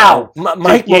Carlisle. Oh, wow.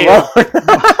 Mike Malone.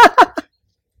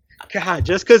 God,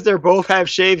 just because they both have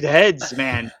shaved heads,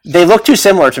 man. They look too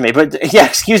similar to me, but yeah,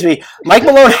 excuse me. Mike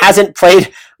Malone hasn't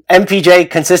played MPJ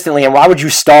consistently, and why would you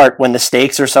start when the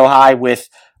stakes are so high with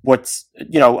what's,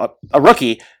 a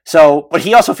rookie? So, but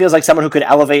he also feels like someone who could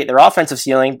elevate their offensive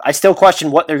ceiling. I still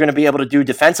question what they're going to be able to do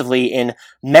defensively in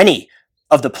many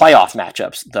of the playoff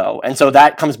matchups, though. And so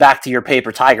that comes back to your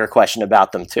paper tiger question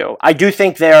about them, too. I do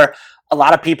think a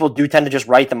lot of people do tend to just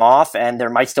write them off, and there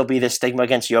might still be this stigma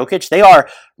against Jokic. They are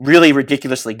really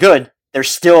ridiculously good. There's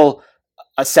still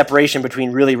a separation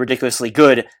between really ridiculously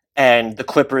good and the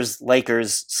Clippers,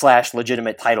 Lakers /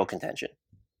 legitimate title contention.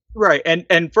 Right.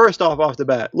 And first off the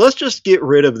bat, let's just get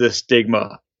rid of this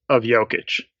stigma of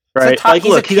Jokic. Right.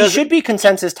 He should be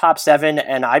consensus top 7,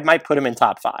 and I might put him in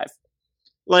top 5.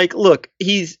 Like, look,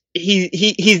 he's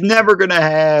never going to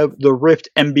have the ripped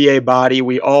NBA body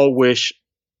we all wish,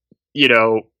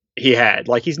 he had.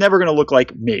 Like, he's never going to look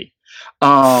like me.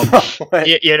 6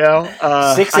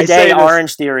 a day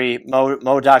orange theory, Mo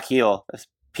Dakhil,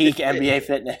 peak NBA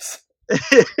fitness.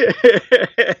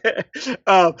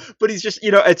 But he's just,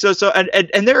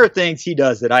 and there are things he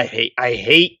does that I hate. I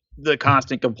hate the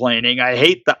constant complaining. I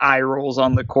hate the eye rolls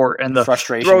on the court and the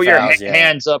frustration, throw your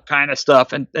hands up kind of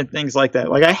stuff and things like that.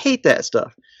 Like, I hate that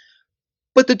stuff.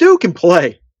 But the dude can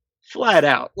play flat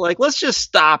out. Like, let's just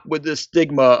stop with this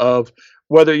stigma of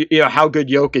whether how good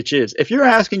Jokic is. If you're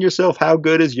asking yourself how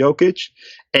good is Jokic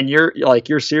and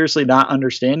you're seriously not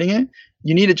understanding it,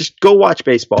 you need to just go watch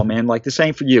baseball, man. Like, this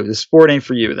ain't for you. This sport ain't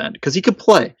for you then, because he could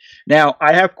play. Now,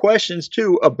 I have questions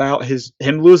too about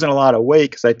him losing a lot of weight,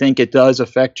 because I think it does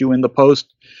affect you in the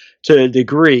post to a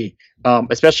degree,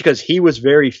 especially because he was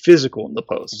very physical in the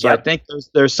post. So I think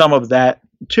there's some of that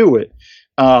to it.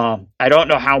 I don't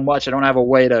know how much. I don't have a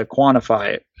way to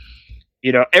quantify it.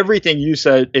 Everything you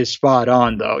said is spot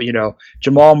on, though.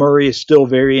 Jamal Murray is still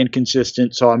very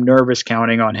inconsistent, so I'm nervous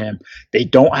counting on him. They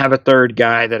don't have a third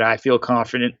guy that I feel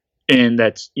confident in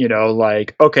that's,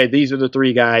 okay, these are the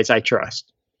 3 guys I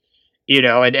trust.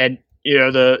 The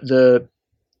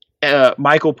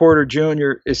Michael Porter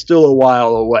Jr. is still a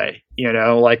while away.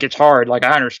 It's hard. Like,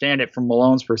 I understand it from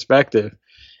Malone's perspective.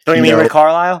 Don't you mean Rick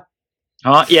Carlisle?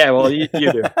 Yeah, well, you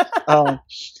do.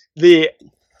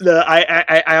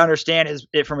 I understand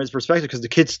it from his perspective, because the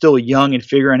kid's still young and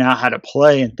figuring out how to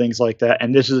play and things like that.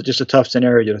 And this is just a tough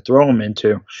scenario to throw him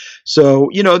into. So,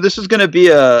 this is going to be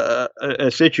a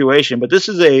situation, but this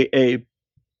is a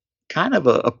kind of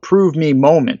a prove me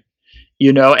moment,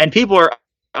 and people are,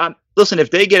 listen,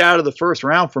 if they get out of the first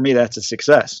round, for me, that's a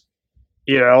success.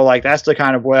 That's the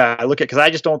kind of way I look at it, because I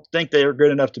just don't think they're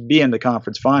good enough to be in the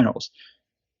conference finals.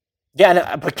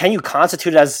 Yeah, but can you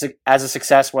constitute it as a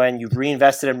success when you've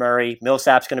reinvested in Murray?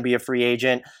 Millsap's going to be a free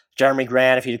agent. Jeremy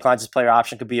Grant, if he declines his player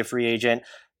option, could be a free agent.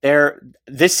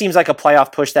 This seems like a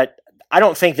playoff push that I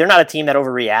don't think they're not a team that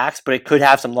overreacts, but it could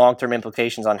have some long-term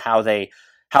implications on how they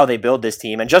build this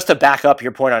team. And just to back up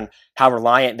your point on how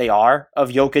reliant they are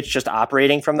of Jokic just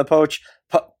operating from the post.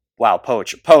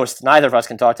 Neither of us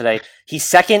can talk today. He's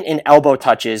second in elbow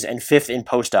touches and 5th in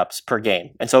post-ups per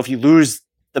game. And so if you lose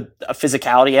a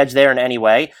physicality edge there in any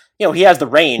way. He has the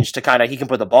range to he can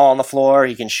put the ball on the floor,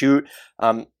 he can shoot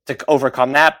to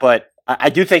overcome that. But I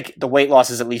do think the weight loss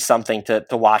is at least something to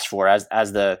watch for as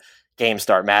the games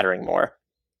start mattering more.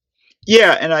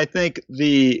 Yeah, and I think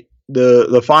the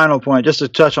final point, just to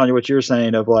touch on what you're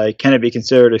saying of like, can it be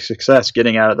considered a success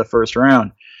getting out of the first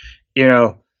round?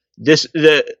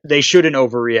 They shouldn't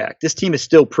overreact. This team is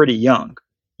still pretty young.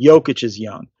 Jokic is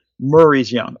young.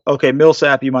 Murray's young. Okay,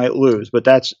 Millsap you might lose, but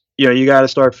that's you got to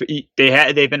start.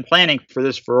 They've been planning for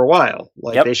this for a while.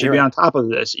 Like they should be on top of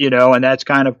this, and that's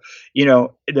kind of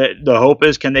the hope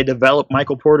is, can they develop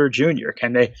Michael Porter Jr.?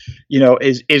 Can they,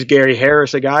 is Gary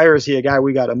Harris a guy, or is he a guy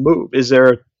we got to move? Is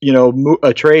there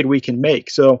a trade we can make?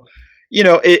 So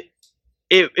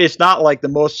it's not like the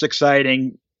most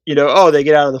exciting. They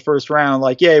get out of the first round,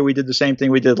 like, yeah, we did the same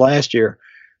thing we did last year.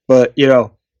 But, you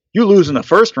lose in the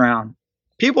first round,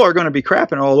 people are going to be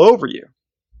crapping all over you,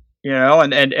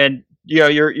 and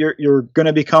you're going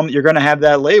to have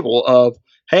that label of,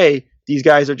 hey, these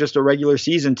guys are just a regular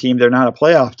season team. They're not a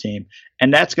playoff team.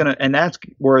 And that's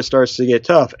where it starts to get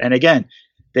tough. And again,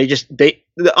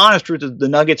 the honest truth is the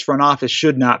Nuggets front office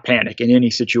should not panic in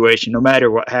any situation, no matter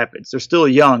what happens. They're still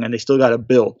young and they still got to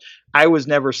build. I was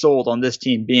never sold on this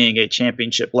team being a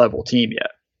championship level team yet.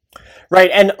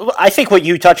 Right. And I think what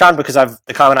you touch on, because of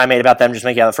the comment I made about them just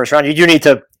making it out of the first round, you do need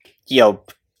to,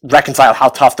 reconcile how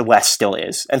tough the West still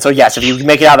is. And so, yes, if you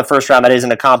make it out of the first round, that is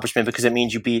an accomplishment because it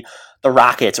means you beat the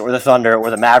Rockets or the Thunder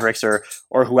or the Mavericks or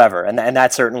whoever. And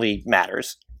that certainly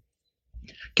matters.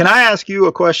 Can I ask you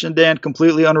a question, Dan,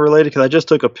 completely unrelated? Because I just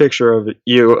took a picture of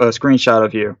you, a screenshot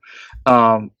of you.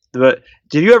 But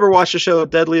did you ever watch the show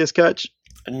Deadliest Catch?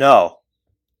 No.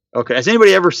 Okay. Has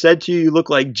anybody ever said to you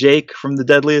look like Jake from The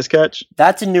Deadliest Catch?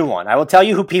 That's a new one. I will tell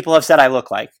you who people have said I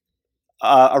look like.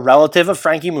 A relative of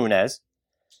Frankie Muniz.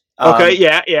 Okay.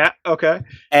 Yeah. Okay.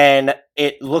 And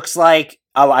it looks like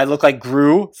I look like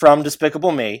Gru from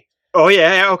Despicable Me. Oh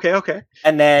yeah. Okay.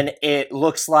 And then it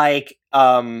looks like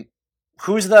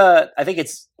who's the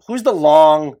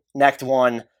long necked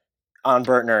one on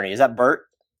Bert and Ernie? Is that Bert?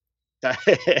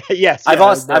 Yes. I've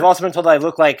also been told that I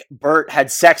look like Bert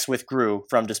had sex with Gru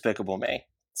from Despicable Me.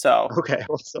 So okay,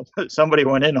 well, somebody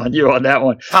went in on you on that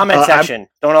one. Comment section.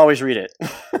 Don't always read it.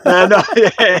 No,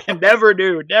 never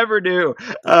do.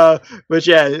 But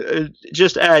yeah,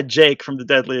 just add Jake from The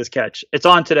Deadliest Catch. It's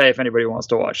on today if anybody wants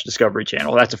to watch Discovery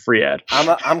Channel. That's a free ad.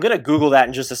 I'm gonna Google that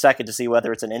in just a second to see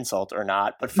whether it's an insult or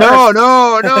not. But first...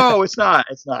 no, it's not.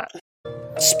 It's not.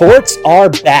 Sports are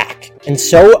back, and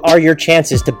so are your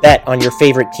chances to bet on your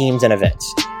favorite teams and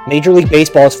events. Major League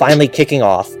Baseball is finally kicking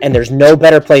off, and there's no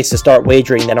better place to start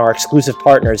wagering than our exclusive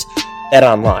partners,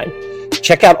 BetOnline.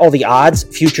 Check out all the odds,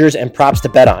 futures, and props to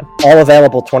bet on, all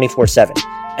available 24/7.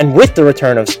 And with the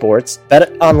return of sports,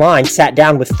 BetOnline sat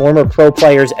down with former pro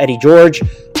players Eddie George,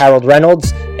 Harold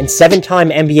Reynolds, and 7-time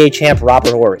NBA champ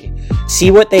Robert Horry. See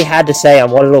what they had to say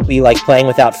on what it'll be like playing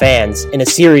without fans in a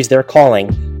series they're calling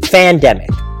Fandemic.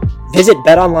 Visit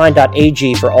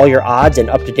betonline.ag for all your odds and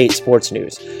up-to-date sports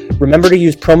news. Remember to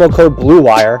use promo code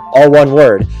BLUEWIRE, all one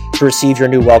word, to receive your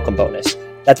new welcome bonus.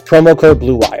 That's promo code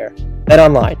BLUEWIRE.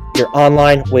 BetOnline, your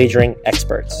online wagering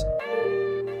experts.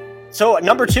 So,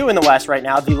 number 2 in the West right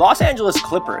now, the Los Angeles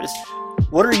Clippers.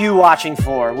 What are you watching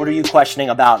for? What are you questioning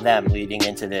about them leading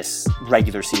into this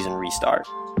regular season restart?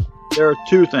 There are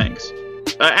 2 things.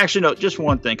 Actually, no, just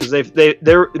one thing, because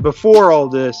they're before all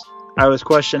this, I was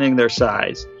questioning their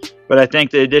size. But I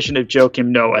think the addition of Joakim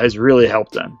Noah has really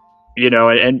helped them,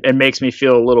 and makes me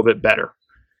feel a little bit better.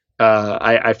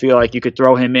 I feel like you could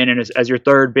throw him in as your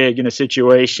third big in a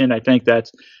situation. I think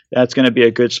that's going to be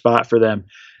a good spot for them.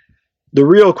 The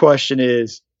real question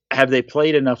is, have they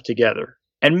played enough together?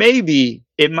 And maybe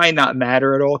it might not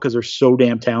matter at all because they're so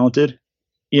damn talented,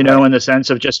 in the sense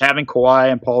of just having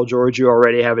Kawhi and Paul George, you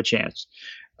already have a chance.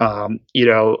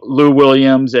 Lou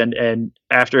Williams and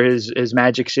after his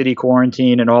Magic City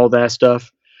quarantine and all that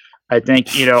stuff, I think,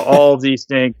 all of these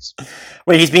things.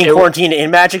 Wait, he's being quarantined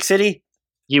in Magic City?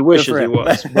 He wishes he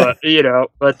was, but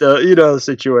the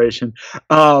situation.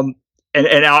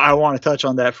 And I want to touch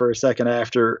on that for a second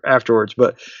afterwards,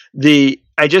 but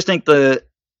I just think the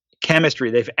chemistry,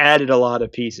 they've added a lot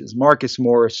of pieces. Marcus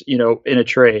Morris, in a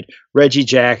trade, Reggie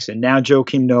Jackson, now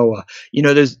Joakim Noah,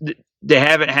 they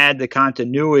haven't had the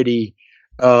continuity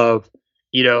of,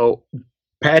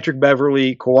 Patrick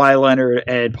Beverley, Kawhi Leonard,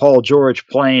 and Paul George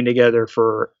playing together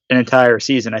for an entire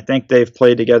season. I think they've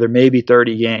played together maybe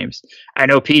 30 games. I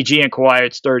know PG and Kawhi,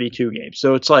 it's 32 games.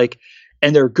 So it's like,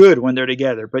 and they're good when they're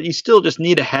together, but you still just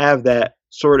need to have that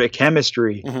sort of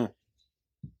chemistry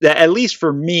that, at least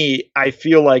for me, I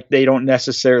feel like they don't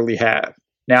necessarily have.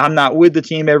 Now, I'm not with the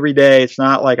team every day. It's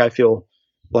not like I feel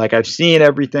like I've seen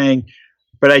everything,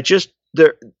 but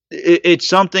it's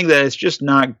something that is just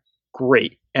not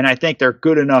great. And I think they're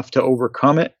good enough to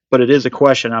overcome it, but it is a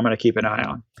question I'm going to keep an eye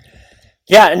on.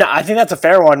 Yeah, no, I think that's a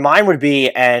fair one. Mine would be,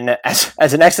 and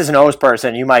as an X's and O's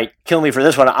person, you might kill me for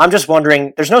this one. I'm just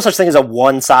wondering, there's no such thing as a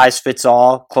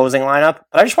one-size-fits-all closing lineup,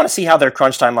 but I just want to see how their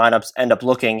crunch time lineups end up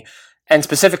looking. And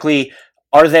specifically,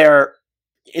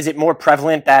 is it more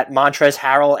prevalent that Montrezl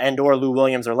Harrell and or Lou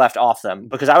Williams are left off them?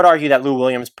 Because I would argue that Lou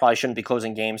Williams probably shouldn't be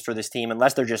closing games for this team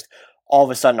unless they're just all of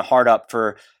a sudden hard up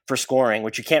for scoring,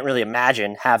 which you can't really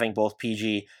imagine having both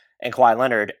PG and Kawhi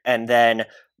Leonard. And then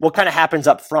what kind of happens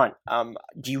up front?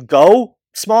 Do you go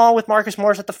small with Marcus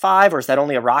Morris at the 5, or is that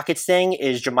only a Rockets thing?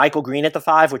 Is JaMychal Green at the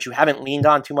 5, which you haven't leaned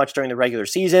on too much during the regular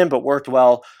season, but worked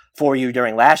well for you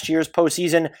during last year's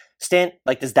postseason stint?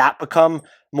 Like, does that become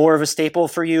more of a staple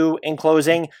for you in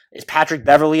closing? Is Patrick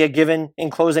Beverley a given in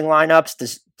closing lineups?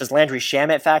 Does Landry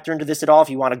Shamet factor into this at all if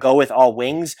you want to go with all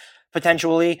wings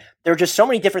potentially? There are just so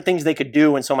many different things they could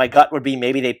do, and so my gut would be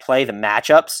maybe they play the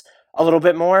matchups a little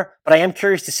bit more, but I am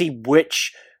curious to see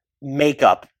which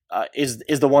makeup is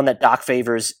the one that Doc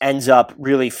Favors ends up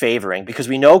really favoring, because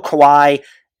we know Kawhi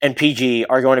and PG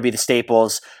are going to be the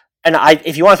staples. And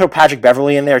if you want to throw Patrick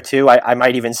Beverley in there too, I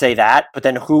might even say that. But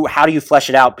then how do you flesh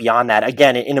it out beyond that,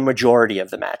 again, in a majority of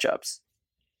the matchups?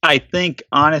 I think,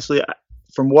 honestly,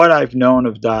 from what I've known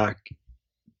of Doc,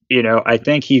 I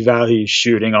think he values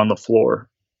shooting on the floor.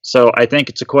 So I think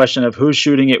it's a question of who's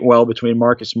shooting it well between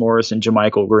Marcus Morris and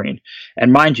JaMychal Green.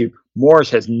 And mind you, Morris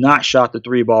has not shot the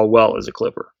 3-ball well as a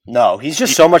Clipper. No, he's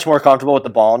just so much more comfortable with the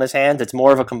ball in his hands. It's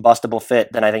more of a combustible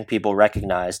fit than I think people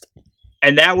recognized.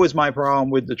 And that was my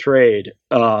problem with the trade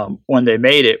when they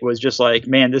made it, was just like,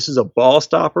 man, this is a ball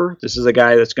stopper. This is a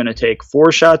guy that's going to take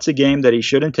 4 shots a game that he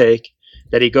shouldn't take,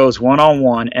 that he goes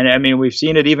one-on-one. And, I mean, we've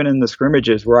seen it even in the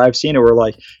scrimmages where I've seen it where,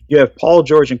 like, you have Paul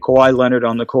George and Kawhi Leonard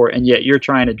on the court, and yet you're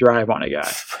trying to drive on a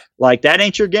guy. Like, that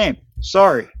ain't your game.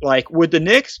 Sorry. Like, with the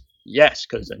Knicks, yes,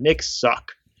 because the Knicks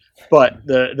suck. But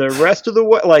the rest of the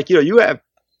way, like, you have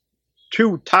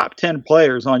 2 top 10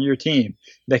 players on your team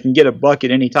that can get a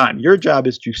bucket anytime. Your job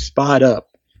is to spot up,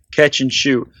 catch and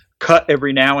shoot, cut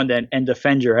every now and then, and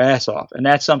defend your ass off. And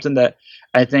that's something that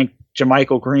I think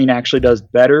JaMychal Green actually does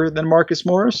better than Marcus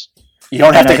Morris. You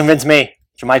don't have to convince me.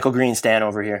 JaMychal Green stan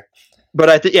over here. But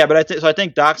I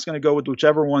think Doc's going to go with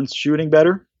whichever one's shooting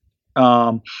better.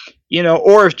 Or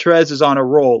if Trez is on a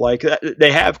roll, like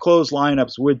they have closed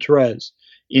lineups with Trez,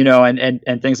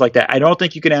 and things like that. I don't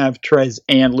think you can have Trez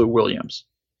and Lou Williams.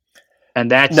 And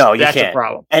that's a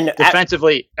problem. And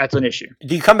defensively, that's an issue.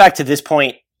 Do you come back to this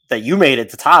point that you made at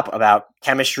the top about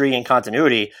chemistry and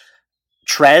continuity?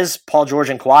 Trez, Paul George,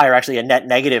 and Kawhi are actually a net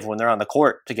negative when they're on the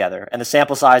court together. And the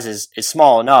sample size is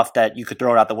small enough that you could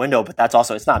throw it out the window, but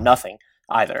it's not nothing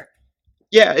either.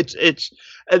 Yeah, it's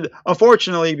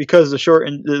unfortunately, because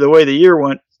the way the year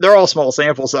went, they're all small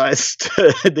sample size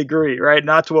to a degree, right?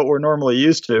 Not to what we're normally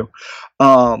used to.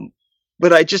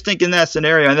 But I just think in that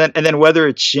scenario, and then whether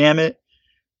it's Shamet,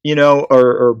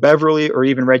 or Beverly, or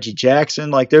even Reggie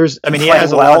Jackson, like he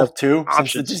has a lot of too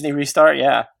options. Since the Disney restart,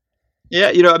 yeah. Yeah,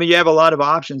 you have a lot of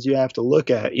options you have to look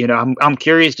at. I'm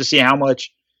curious to see how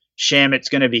much Shamet's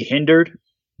going to be hindered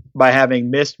by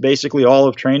having missed basically all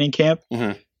of training camp.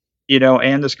 Mm-hmm.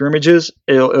 And the scrimmages.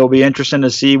 It'll be interesting to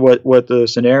see what the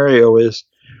scenario is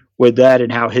with that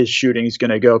and how his shooting is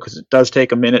going to go, because it does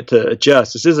take a minute to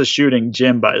adjust. This is a shooting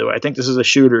gym, by the way. I think this is a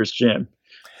shooter's gym.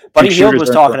 Buddy Hield was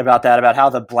talking about that, about how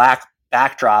the black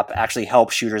backdrop actually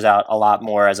helps shooters out a lot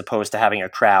more as opposed to having a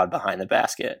crowd behind the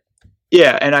basket.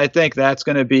 Yeah, and I think that's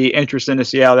going to be interesting to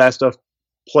see how that stuff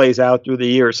plays out through the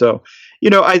year. So,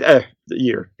 the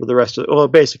year for the rest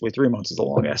of basically 3 months is a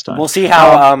long ass time. We'll see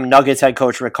how Nuggets head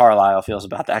coach Rick Carlisle feels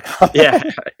about that comment.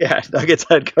 yeah, Nuggets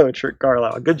head coach Rick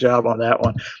Carlisle. Good job on that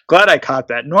one. Glad I caught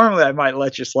that. Normally I might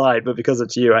let you slide, but because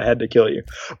it's you, I had to kill you.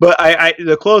 But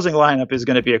the closing lineup is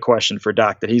going to be a question for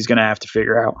Doc that he's going to have to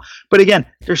figure out. But again,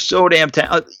 they're so damn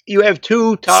talented. You have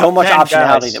 2 top 10 so much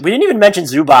optionality. guys. We didn't even mention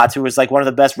Zubac, who was like one of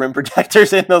the best rim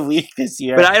protectors in the league this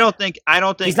year. But I don't think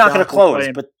he's not going to close.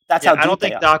 But that's how deep I don't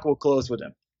think Doc will close with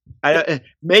him.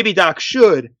 Maybe Doc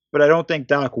should, but I don't think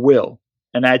Doc will.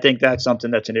 And I think that's something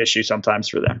that's an issue sometimes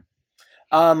for them.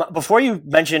 Before you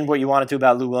mentioned what you wanted to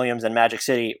about Lou Williams and Magic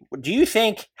City,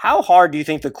 how hard do you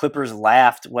think the Clippers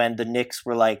laughed when the Knicks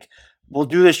were like, we'll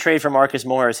do this trade for Marcus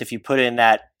Morris if you put in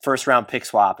that first round pick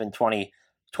swap in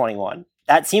 2021?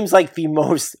 That seems like the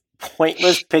most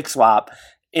pointless pick swap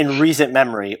in recent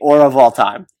memory or of all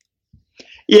time.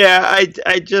 Yeah,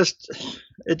 it just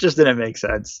didn't make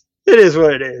sense. It is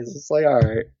what it is. It's like, all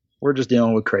right. We're just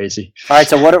dealing with crazy. All right,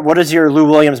 so what is your Lou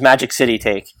Williams Magic City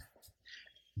take?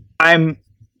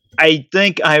 I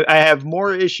think I have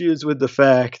more issues with the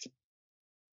fact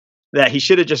that he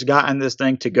should have just gotten this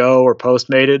thing to go or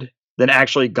Postmated than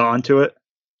actually gone to it,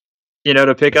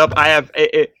 to pick up.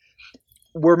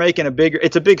 We're making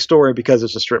it's a big story because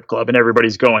it's a strip club and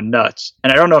everybody's going nuts.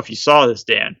 And I don't know if you saw this,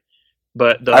 Dan,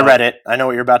 but I read it. I know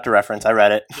what you're about to reference. I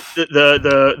read it.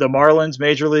 The Marlins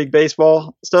Major League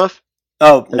Baseball stuff.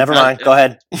 Oh, never mind. Go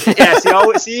ahead. Yes,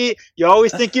 you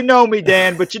always think you know me,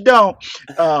 Dan, but you don't.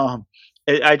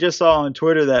 I just saw on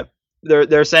Twitter that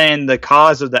they're saying the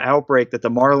cause of the outbreak that the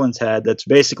Marlins had, that's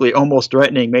basically almost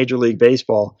threatening Major League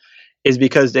Baseball, is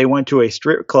because they went to a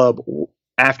strip club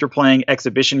after playing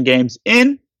exhibition games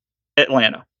in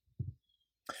Atlanta.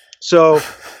 So,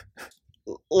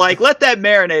 let that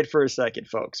marinate for a second,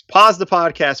 folks. Pause the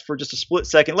podcast for just a split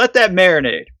second. Let that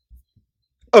marinate.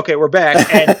 Okay, we're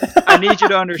back, and I need you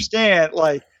to understand,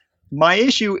 my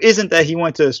issue isn't that he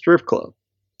went to a strip club.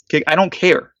 Okay, I don't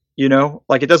care,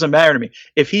 it doesn't matter to me.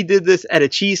 If he did this at a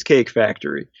cheesecake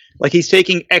factory, he's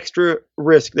taking extra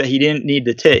risk that he didn't need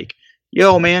to take.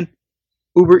 Yo, man,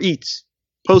 Uber Eats,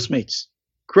 Postmates,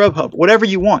 Grubhub, whatever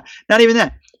you want. Not even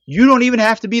that. You don't even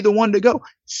have to be the one to go.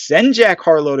 Send Jack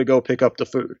Harlow to go pick up the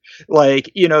food.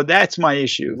 That's my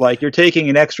issue. You're taking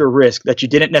an extra risk that you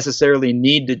didn't necessarily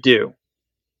need to do.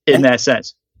 In that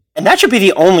sense. And that should be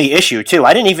the only issue, too.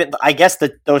 I guess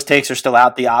that those takes are still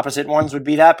out. The opposite ones would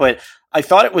be that. But I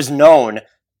thought it was known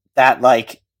that,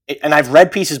 and I've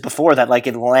read pieces before that,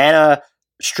 Atlanta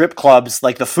strip clubs,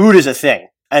 the food is a thing.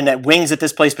 And that wings at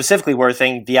this place specifically were a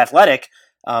thing. The Athletic,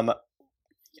 that's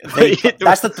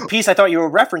the piece I thought you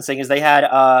were referencing, is they had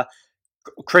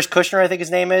Chris Kushner, I think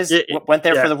his name is, went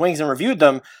there for the wings and reviewed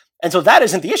them. And so that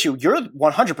isn't the issue. You're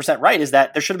 100% right, is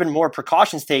that there should have been more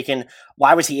precautions taken.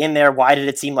 Why was he in there? Why did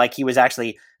it seem like he was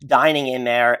actually dining in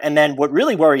there? And then what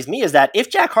really worries me is that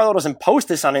if Jack Harlow doesn't post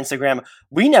this on Instagram,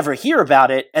 we never hear about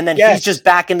it. And then he's just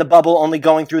back in the bubble, only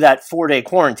going through that 4-day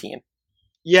quarantine.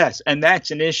 Yes, and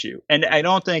that's an issue. And I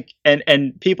don't think –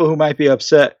 and people who might be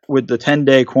upset with the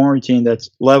 10-day quarantine that's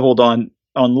leveled on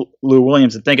Lou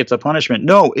Williams and think it's a punishment.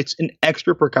 No, it's an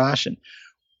extra precaution.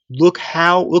 Look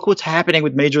what's happening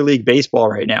with Major League Baseball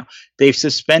right now. They've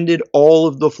suspended all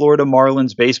of the Florida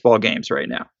Marlins baseball games right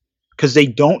now because they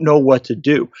don't know what to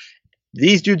do.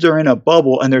 These dudes are in a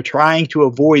bubble and they're trying to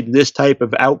avoid this type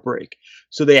of outbreak.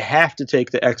 So they have to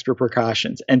take the extra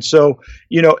precautions. And so,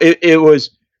 it was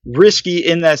risky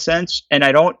in that sense. And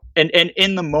and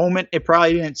in the moment, it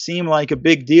probably didn't seem like a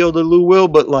big deal to Lou Will,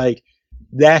 but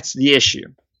that's the issue,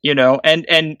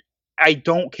 and I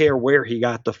don't care where he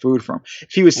got the food from.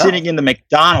 If he was sitting in the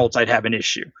McDonald's, I'd have an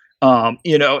issue.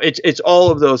 It's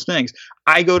all of those things.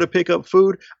 I go to pick up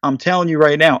food. I'm telling you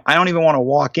right now, I don't even want to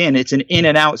walk in. It's an in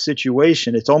and out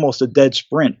situation. It's almost a dead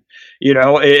sprint.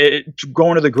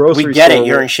 Going to the grocery store. We get it.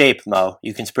 You're in shape, Mo.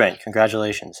 You can sprint.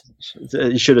 Congratulations.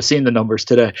 You should have seen the numbers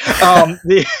today.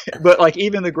 But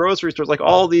even the grocery stores,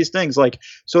 all these things,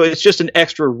 so it's just an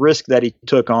extra risk that he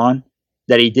took on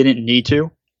that he didn't need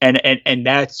to. And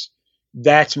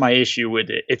that's my issue with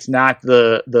it. It's not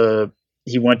the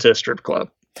he went to a strip club,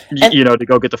 to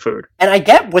go get the food. And I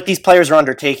get what these players are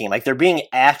undertaking. They're being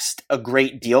asked a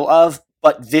great deal of,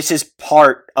 but this is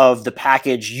part of the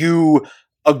package you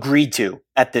agreed to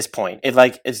at this point.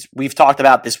 As we've talked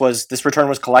about, this return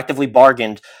was collectively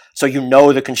bargained, so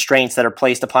the constraints that are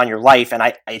placed upon your life. And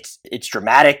it's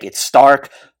dramatic, it's stark,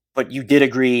 but you did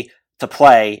agree to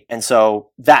play. And so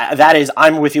that is,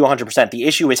 I'm with you 100%. The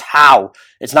issue is how.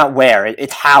 It's not where.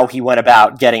 It's how he went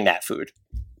about getting that food.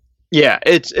 Yeah,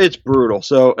 it's brutal.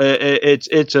 So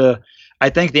I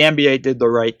think the NBA did the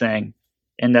right thing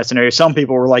in that scenario. Some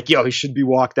people were like, "Yo, he should be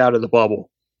walked out of the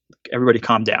bubble." Everybody,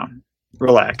 calm down,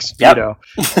 relax. Yep.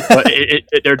 But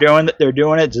they're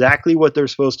doing exactly what they're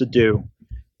supposed to do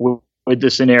with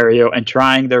the scenario and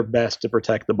trying their best to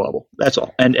protect the bubble. That's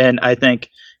all. And I think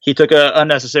he took an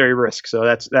unnecessary risk. So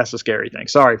that's the scary thing.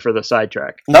 Sorry for the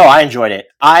sidetrack. No, I enjoyed it.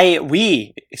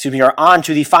 We are on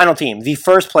to the final team, the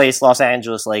first place Los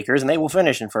Angeles Lakers, and they will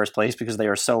finish in first place because they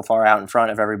are so far out in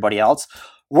front of everybody else.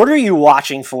 What are you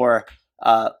watching for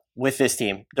with this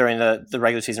team during the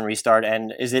regular season restart?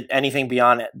 And is it anything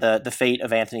beyond the fate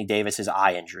of Anthony Davis's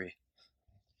eye injury?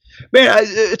 Man,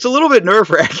 it's a little bit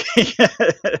nerve-wracking,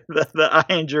 the eye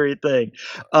injury thing.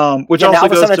 Which also now all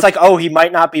of a sudden it's he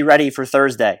might not be ready for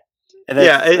Thursday.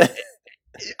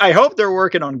 I hope they're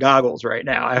working on goggles right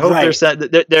now. I hope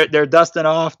they're dusting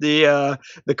off the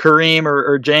Kareem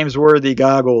or James Worthy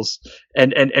goggles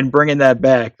and bringing that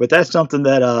back. But that's something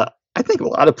that I think a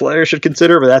lot of players should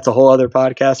consider. But that's a whole other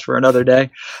podcast for another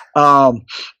day.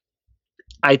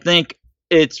 I think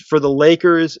it's for the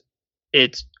Lakers.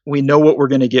 We know what we're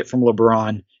going to get from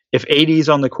LeBron. If AD's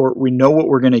on the court, we know what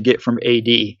we're going to get from AD.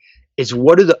 It's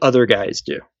what do the other guys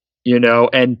do?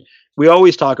 And we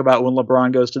always talk about when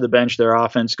LeBron goes to the bench, their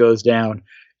offense goes down.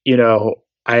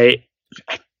 I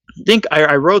think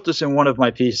I wrote this in one of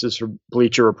my pieces for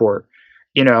Bleacher Report.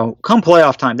 Come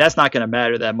playoff time, that's not going to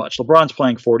matter that much. LeBron's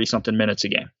playing 40-something minutes a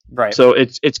game. Right. So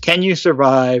it's can you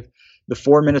survive the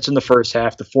 4 minutes in the first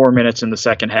half, the 4 minutes in the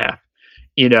second half,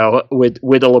 with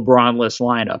a LeBron-less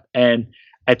lineup. And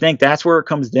I think that's where it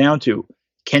comes down to.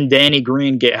 Can Danny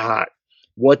Green get hot?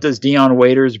 What does Dion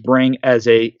Waiters bring as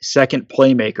a second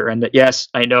playmaker? And yes,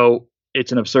 I know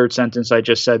it's an absurd sentence. I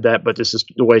just said that, but this is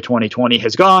the way 2020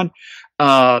 has gone.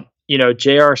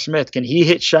 J.R. Smith, can he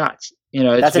hit shots?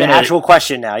 That's an actual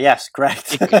question now. Yes,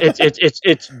 correct.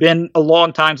 It's been a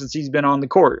long time since he's been on the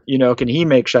court. Can he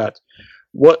make shots?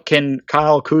 What can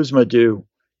Kyle Kuzma do?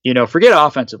 Forget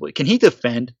offensively. Can he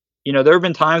defend? There have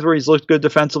been times where he's looked good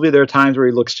defensively. There are times where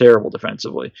he looks terrible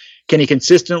defensively. Can he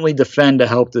consistently defend to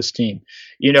help this team?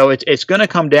 It's going to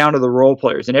come down to the role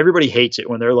players, and everybody hates it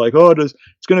when they're like, "Oh, it's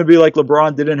going to be like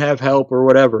LeBron didn't have help or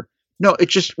whatever." No,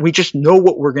 we just know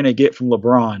what we're going to get from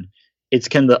LeBron. It's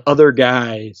can the other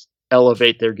guys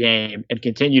elevate their game and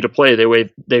continue to play the way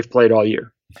they've played all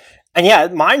year. And yeah,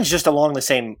 mine's just along the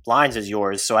same lines as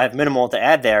yours, so I have minimal to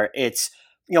add there. It's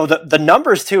the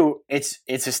numbers too. It's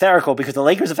hysterical because the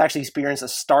Lakers have actually experienced a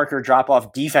starker drop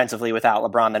off defensively without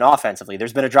LeBron than offensively.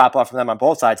 There's been a drop off from them on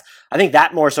both sides. I think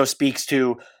that more so speaks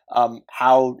to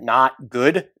how not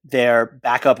good their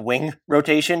backup wing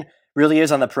rotation really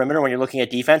is on the perimeter when you're looking at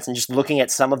defense, and just looking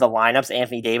at some of the lineups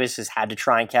Anthony Davis has had to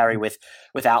try and carry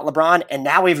without LeBron, and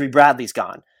now Avery Bradley's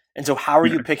gone. And so how are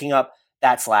you picking up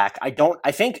that slack? I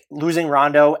think losing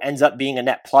Rondo ends up being a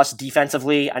net plus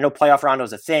defensively. I know playoff Rondo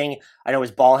is a thing. I know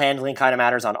his ball handling kind of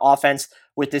matters on offense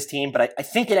with this team, but I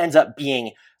think it ends up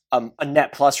being a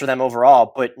net plus for them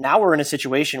overall. But now we're in a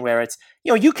situation where it's,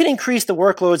 you can increase the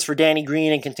workloads for Danny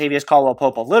Green and Kentavious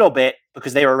Caldwell-Pope a little bit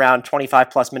because they were around 25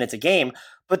 plus minutes a game.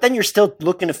 But then you're still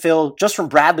looking to fill, just from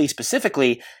Bradley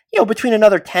specifically, between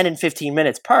another 10 and 15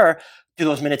 minutes per. Do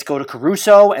those minutes go to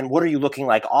Caruso? And what are you looking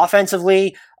like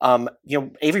offensively?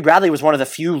 Avery Bradley was one of the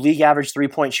few league average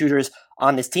 3-point shooters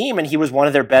on this team, and he was one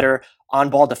of their better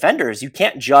on-ball defenders. You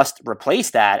can't just replace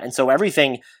that. And so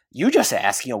everything you just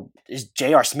asked, is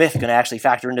J.R. Smith going to actually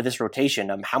factor into this rotation?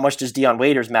 How much does Dion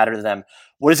Waiters matter to them?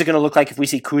 What is it going to look like if we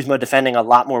see Kuzma defending a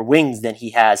lot more wings than he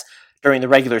has during the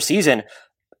regular season?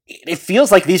 It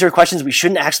feels like these are questions we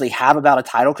shouldn't actually have about a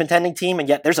title contending team, and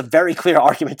yet there's a very clear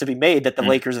argument to be made that the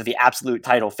Lakers are the absolute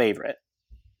title favorite.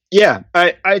 Yeah,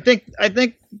 I think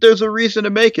there's a reason to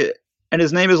make it, and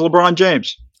his name is LeBron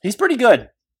James. He's pretty good.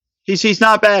 He's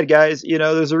not bad, guys.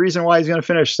 There's a reason why he's going to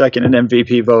finish second in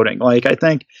MVP voting. Like, I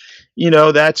think,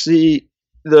 that's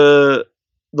the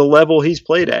level he's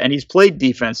played at, and he's played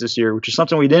defense this year, which is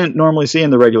something we didn't normally see in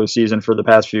the regular season for the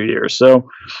past few years. So,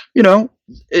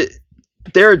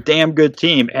 they're a damn good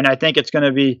team, and I think it's going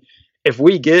to be, if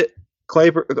we get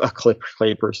Clippers,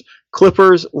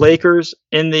 Lakers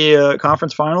in the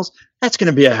conference finals, that's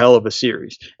going to be a hell of a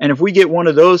series. And if we get one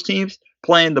of those teams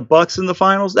playing the Bucks in the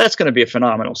finals, that's going to be a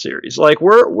phenomenal series. Like,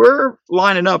 we're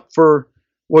lining up for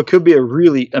what could be a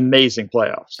really amazing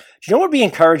playoffs. Do you know what would be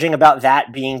encouraging about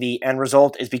that being the end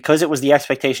result is because it was the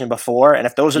expectation before, and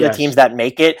if those are the teams that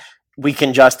make it, we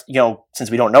can just, since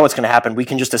we don't know what's going to happen, we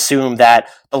can just assume that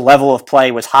the level of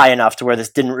play was high enough to where this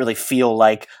didn't really feel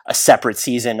like a separate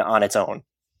season on its own.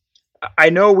 I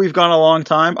know we've gone a long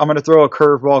time. I'm going to throw a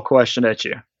curveball question at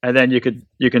you, and then you can.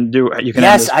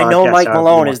 Yes, I know Mike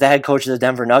Malone is the head coach of the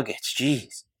Denver Nuggets.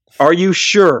 Jeez. Are you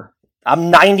sure? I'm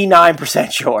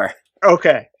 99% sure.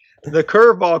 Okay. The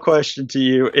curveball question to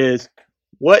you is,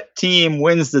 what team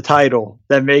wins the title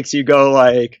that makes you go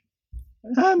like,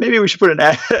 maybe we should put an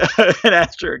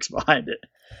asterisk behind it?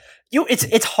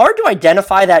 It's hard to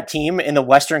identify that team in the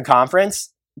Western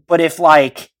Conference, but if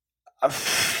I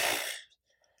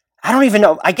don't even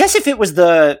know. I guess if it was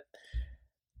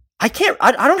I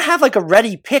don't have like a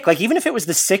ready pick. Like, even if it was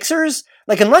the Sixers,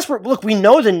 like, unless we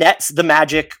know the Nets, the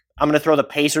Magic, I'm going to throw the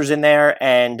Pacers in there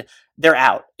and they're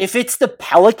out. If it's the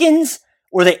Pelicans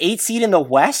or the 8th seed in the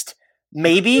West,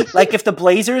 maybe like if the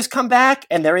Blazers come back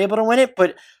and they're able to win it,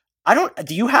 but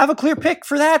do you have a clear pick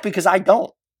for that? Because I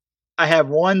don't. I have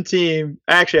one team.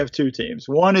 I actually have two teams.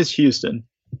 One is Houston,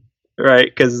 right?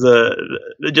 Because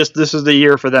this is the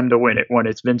year for them to win it when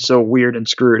it's been so weird and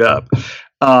screwed up.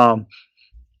 And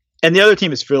the other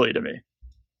team is Philly to me.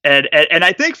 And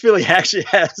I think Philly actually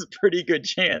has a pretty good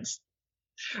chance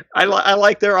I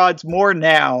like their odds more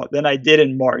now than I did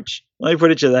in March. Let me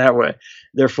put it to you that way.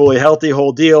 They're fully healthy,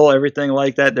 whole deal, everything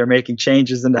like that. They're making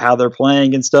changes into how they're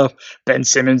playing and stuff. Ben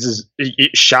Simmons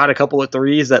shot a couple of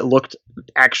threes that looked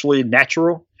actually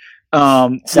natural.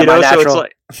 So it's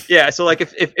like, yeah. So like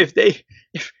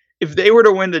if they were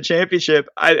to win the championship,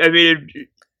 I mean,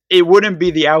 it wouldn't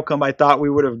be the outcome I thought we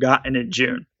would have gotten in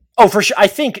June. Oh, for sure. I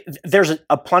think there's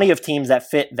a plenty of teams that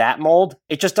fit that mold.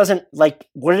 It just doesn't, like,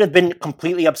 would it have been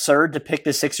completely absurd to pick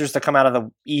the Sixers to come out of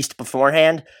the East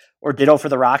beforehand, or ditto for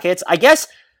the Rockets? I guess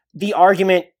the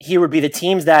argument here would be the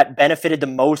teams that benefited the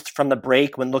most from the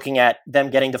break when looking at them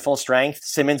getting to full strength.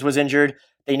 Simmons was injured.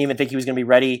 They didn't even think he was going to be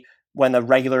ready when the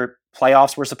regular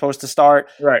playoffs were supposed to start.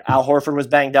 Right. Al Horford was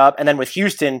banged up. And then with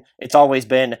Houston, it's always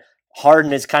been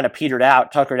Harden is kind of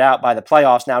tuckered out by the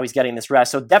playoffs. Now he's getting this rest.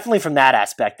 So definitely from that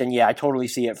aspect, then yeah, I totally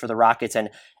see it for the Rockets and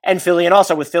Philly. And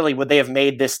also with Philly, would they have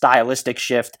made this stylistic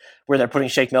shift where they're putting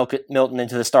Shake Milton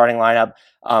into the starting lineup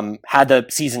had the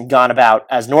season gone about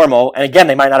as normal? And again,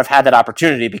 they might not have had that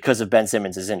opportunity because of Ben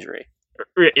Simmons' injury.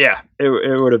 Yeah,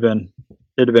 it would have been.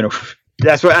 It'd have been.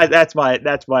 That's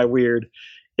my weird.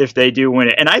 If they do win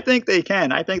it, and I think they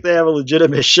can. I think they have a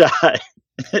legitimate shot.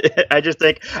 I just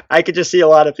think I could just see a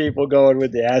lot of people going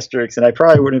with the asterisks, and I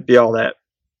probably wouldn't be all that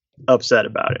upset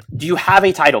about it. Do you have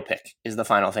a title pick? Is the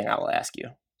final thing I will ask you.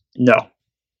 No.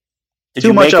 Did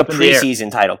you make a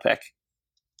preseason title pick?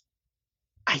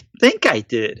 I think I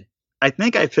did. I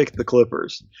think I picked the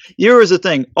Clippers. Here was the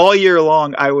thing. All year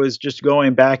long, I was just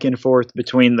going back and forth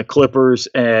between the Clippers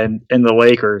and the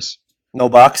Lakers. No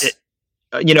Bucks?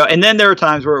 And then there were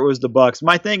times where it was the Bucks.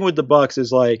 My thing with the Bucks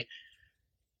is like,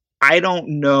 I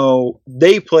don't know.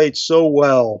 They played so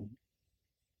well.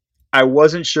 I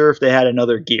wasn't sure if they had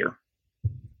another gear.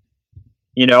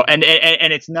 And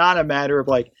it's not a matter of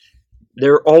like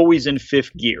they're always in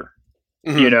fifth gear.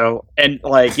 Mm-hmm. And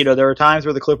like there are times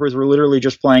where the Clippers were literally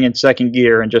just playing in second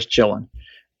gear and just chilling,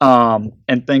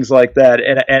 and things like that.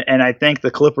 And I think the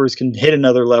Clippers can hit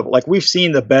another level. Like we've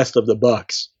seen the best of the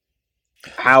Bucks,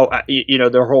 how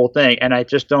their whole thing, and I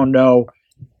just don't know.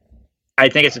 I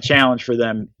think it's a challenge for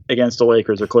them against the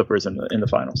Lakers or Clippers in the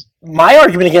finals. My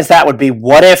argument against that would be,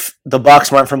 what if the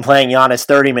Bucks went from playing Giannis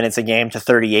 30 minutes a game to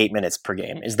 38 minutes per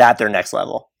game? Is that their next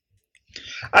level?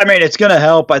 I mean, it's going to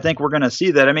help. I think we're going to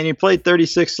see that. I mean, he played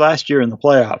 36 last year in the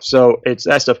playoffs, so it's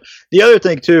that stuff. The other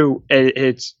thing too,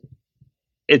 it's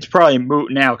probably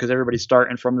moot now because everybody's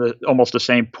starting from almost the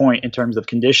same point in terms of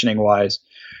conditioning wise.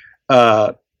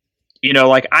 Like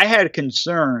I had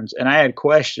concerns and I had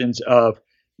questions of,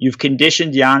 you've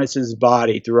conditioned Giannis's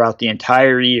body throughout the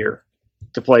entire year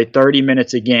to play 30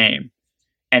 minutes a game,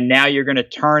 and now you're going to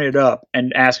turn it up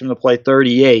and ask him to play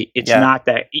 38. It's not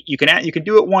that you can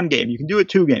do it one game, you can do it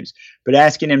 2 games, but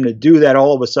asking him to do that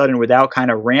all of a sudden without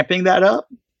kind of ramping that up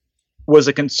was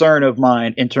a concern of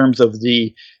mine in terms of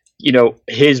the,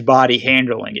 his body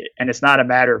handling it. And it's not a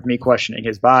matter of me questioning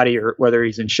his body or whether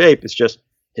he's in shape. It's just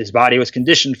his body was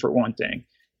conditioned for one thing.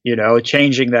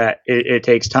 Changing that, it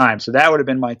takes time. So that would have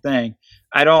been my thing.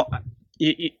 I'm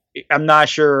not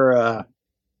sure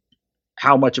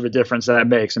how much of a difference that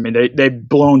makes. I mean, they've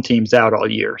blown teams out all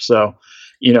year. So,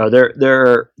 they're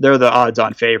the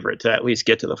odds-on favorite to at least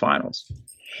get to the finals.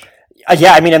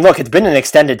 Yeah, I mean, and look, it's been an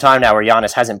extended time now where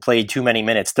Giannis hasn't played too many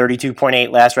minutes.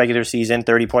 32.8 last regular season,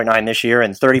 30.9 this year,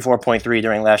 and 34.3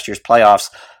 during last year's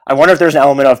playoffs. I wonder if there's an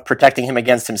element of protecting him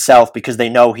against himself because they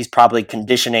know he's probably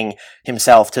conditioning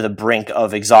himself to the brink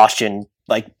of exhaustion,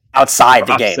 like outside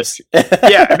the games.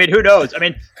 Yeah, I mean, who knows? I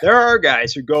mean, there are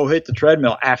guys who go hit the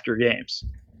treadmill after games,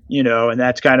 and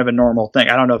that's kind of a normal thing.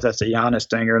 I don't know if that's a Giannis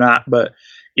thing or not, but,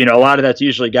 a lot of that's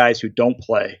usually guys who don't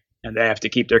play and they have to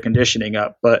keep their conditioning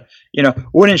up. But,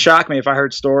 wouldn't shock me if I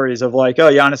heard stories of like,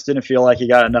 oh, Giannis didn't feel like he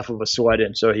got enough of a sweat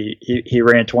in, so he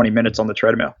ran 20 minutes on the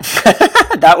treadmill.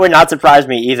 That would not surprise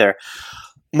me either.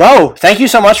 Mo, thank you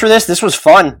so much for this. This was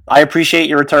fun. I appreciate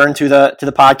your return to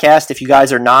the podcast. If you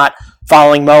guys are not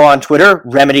following Mo on Twitter,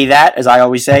 remedy that, as I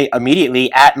always say,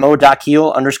 immediately at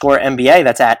Mo.Kiel_NBA.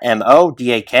 That's at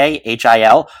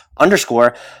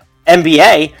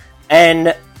MODAKHIL_NBA.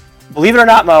 And believe it or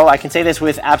not, Mo, I can say this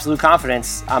with absolute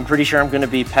confidence. I'm pretty sure I'm going to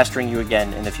be pestering you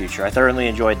again in the future. I thoroughly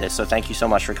enjoyed this, so thank you so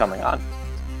much for coming on.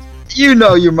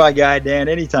 You're my guy, Dan.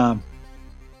 Anytime.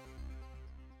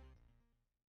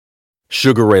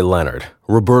 Sugar Ray Leonard,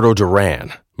 Roberto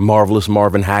Duran, Marvelous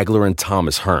Marvin Hagler, and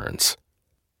Thomas Hearns.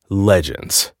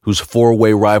 Legends, whose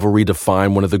 4-way rivalry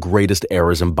defined one of the greatest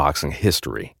eras in boxing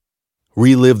history.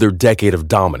 Relive their decade of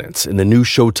dominance in the new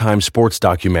Showtime sports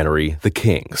documentary, The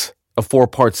Kings, a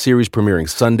 4-part series premiering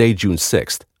Sunday, June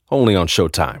 6th, only on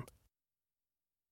Showtime.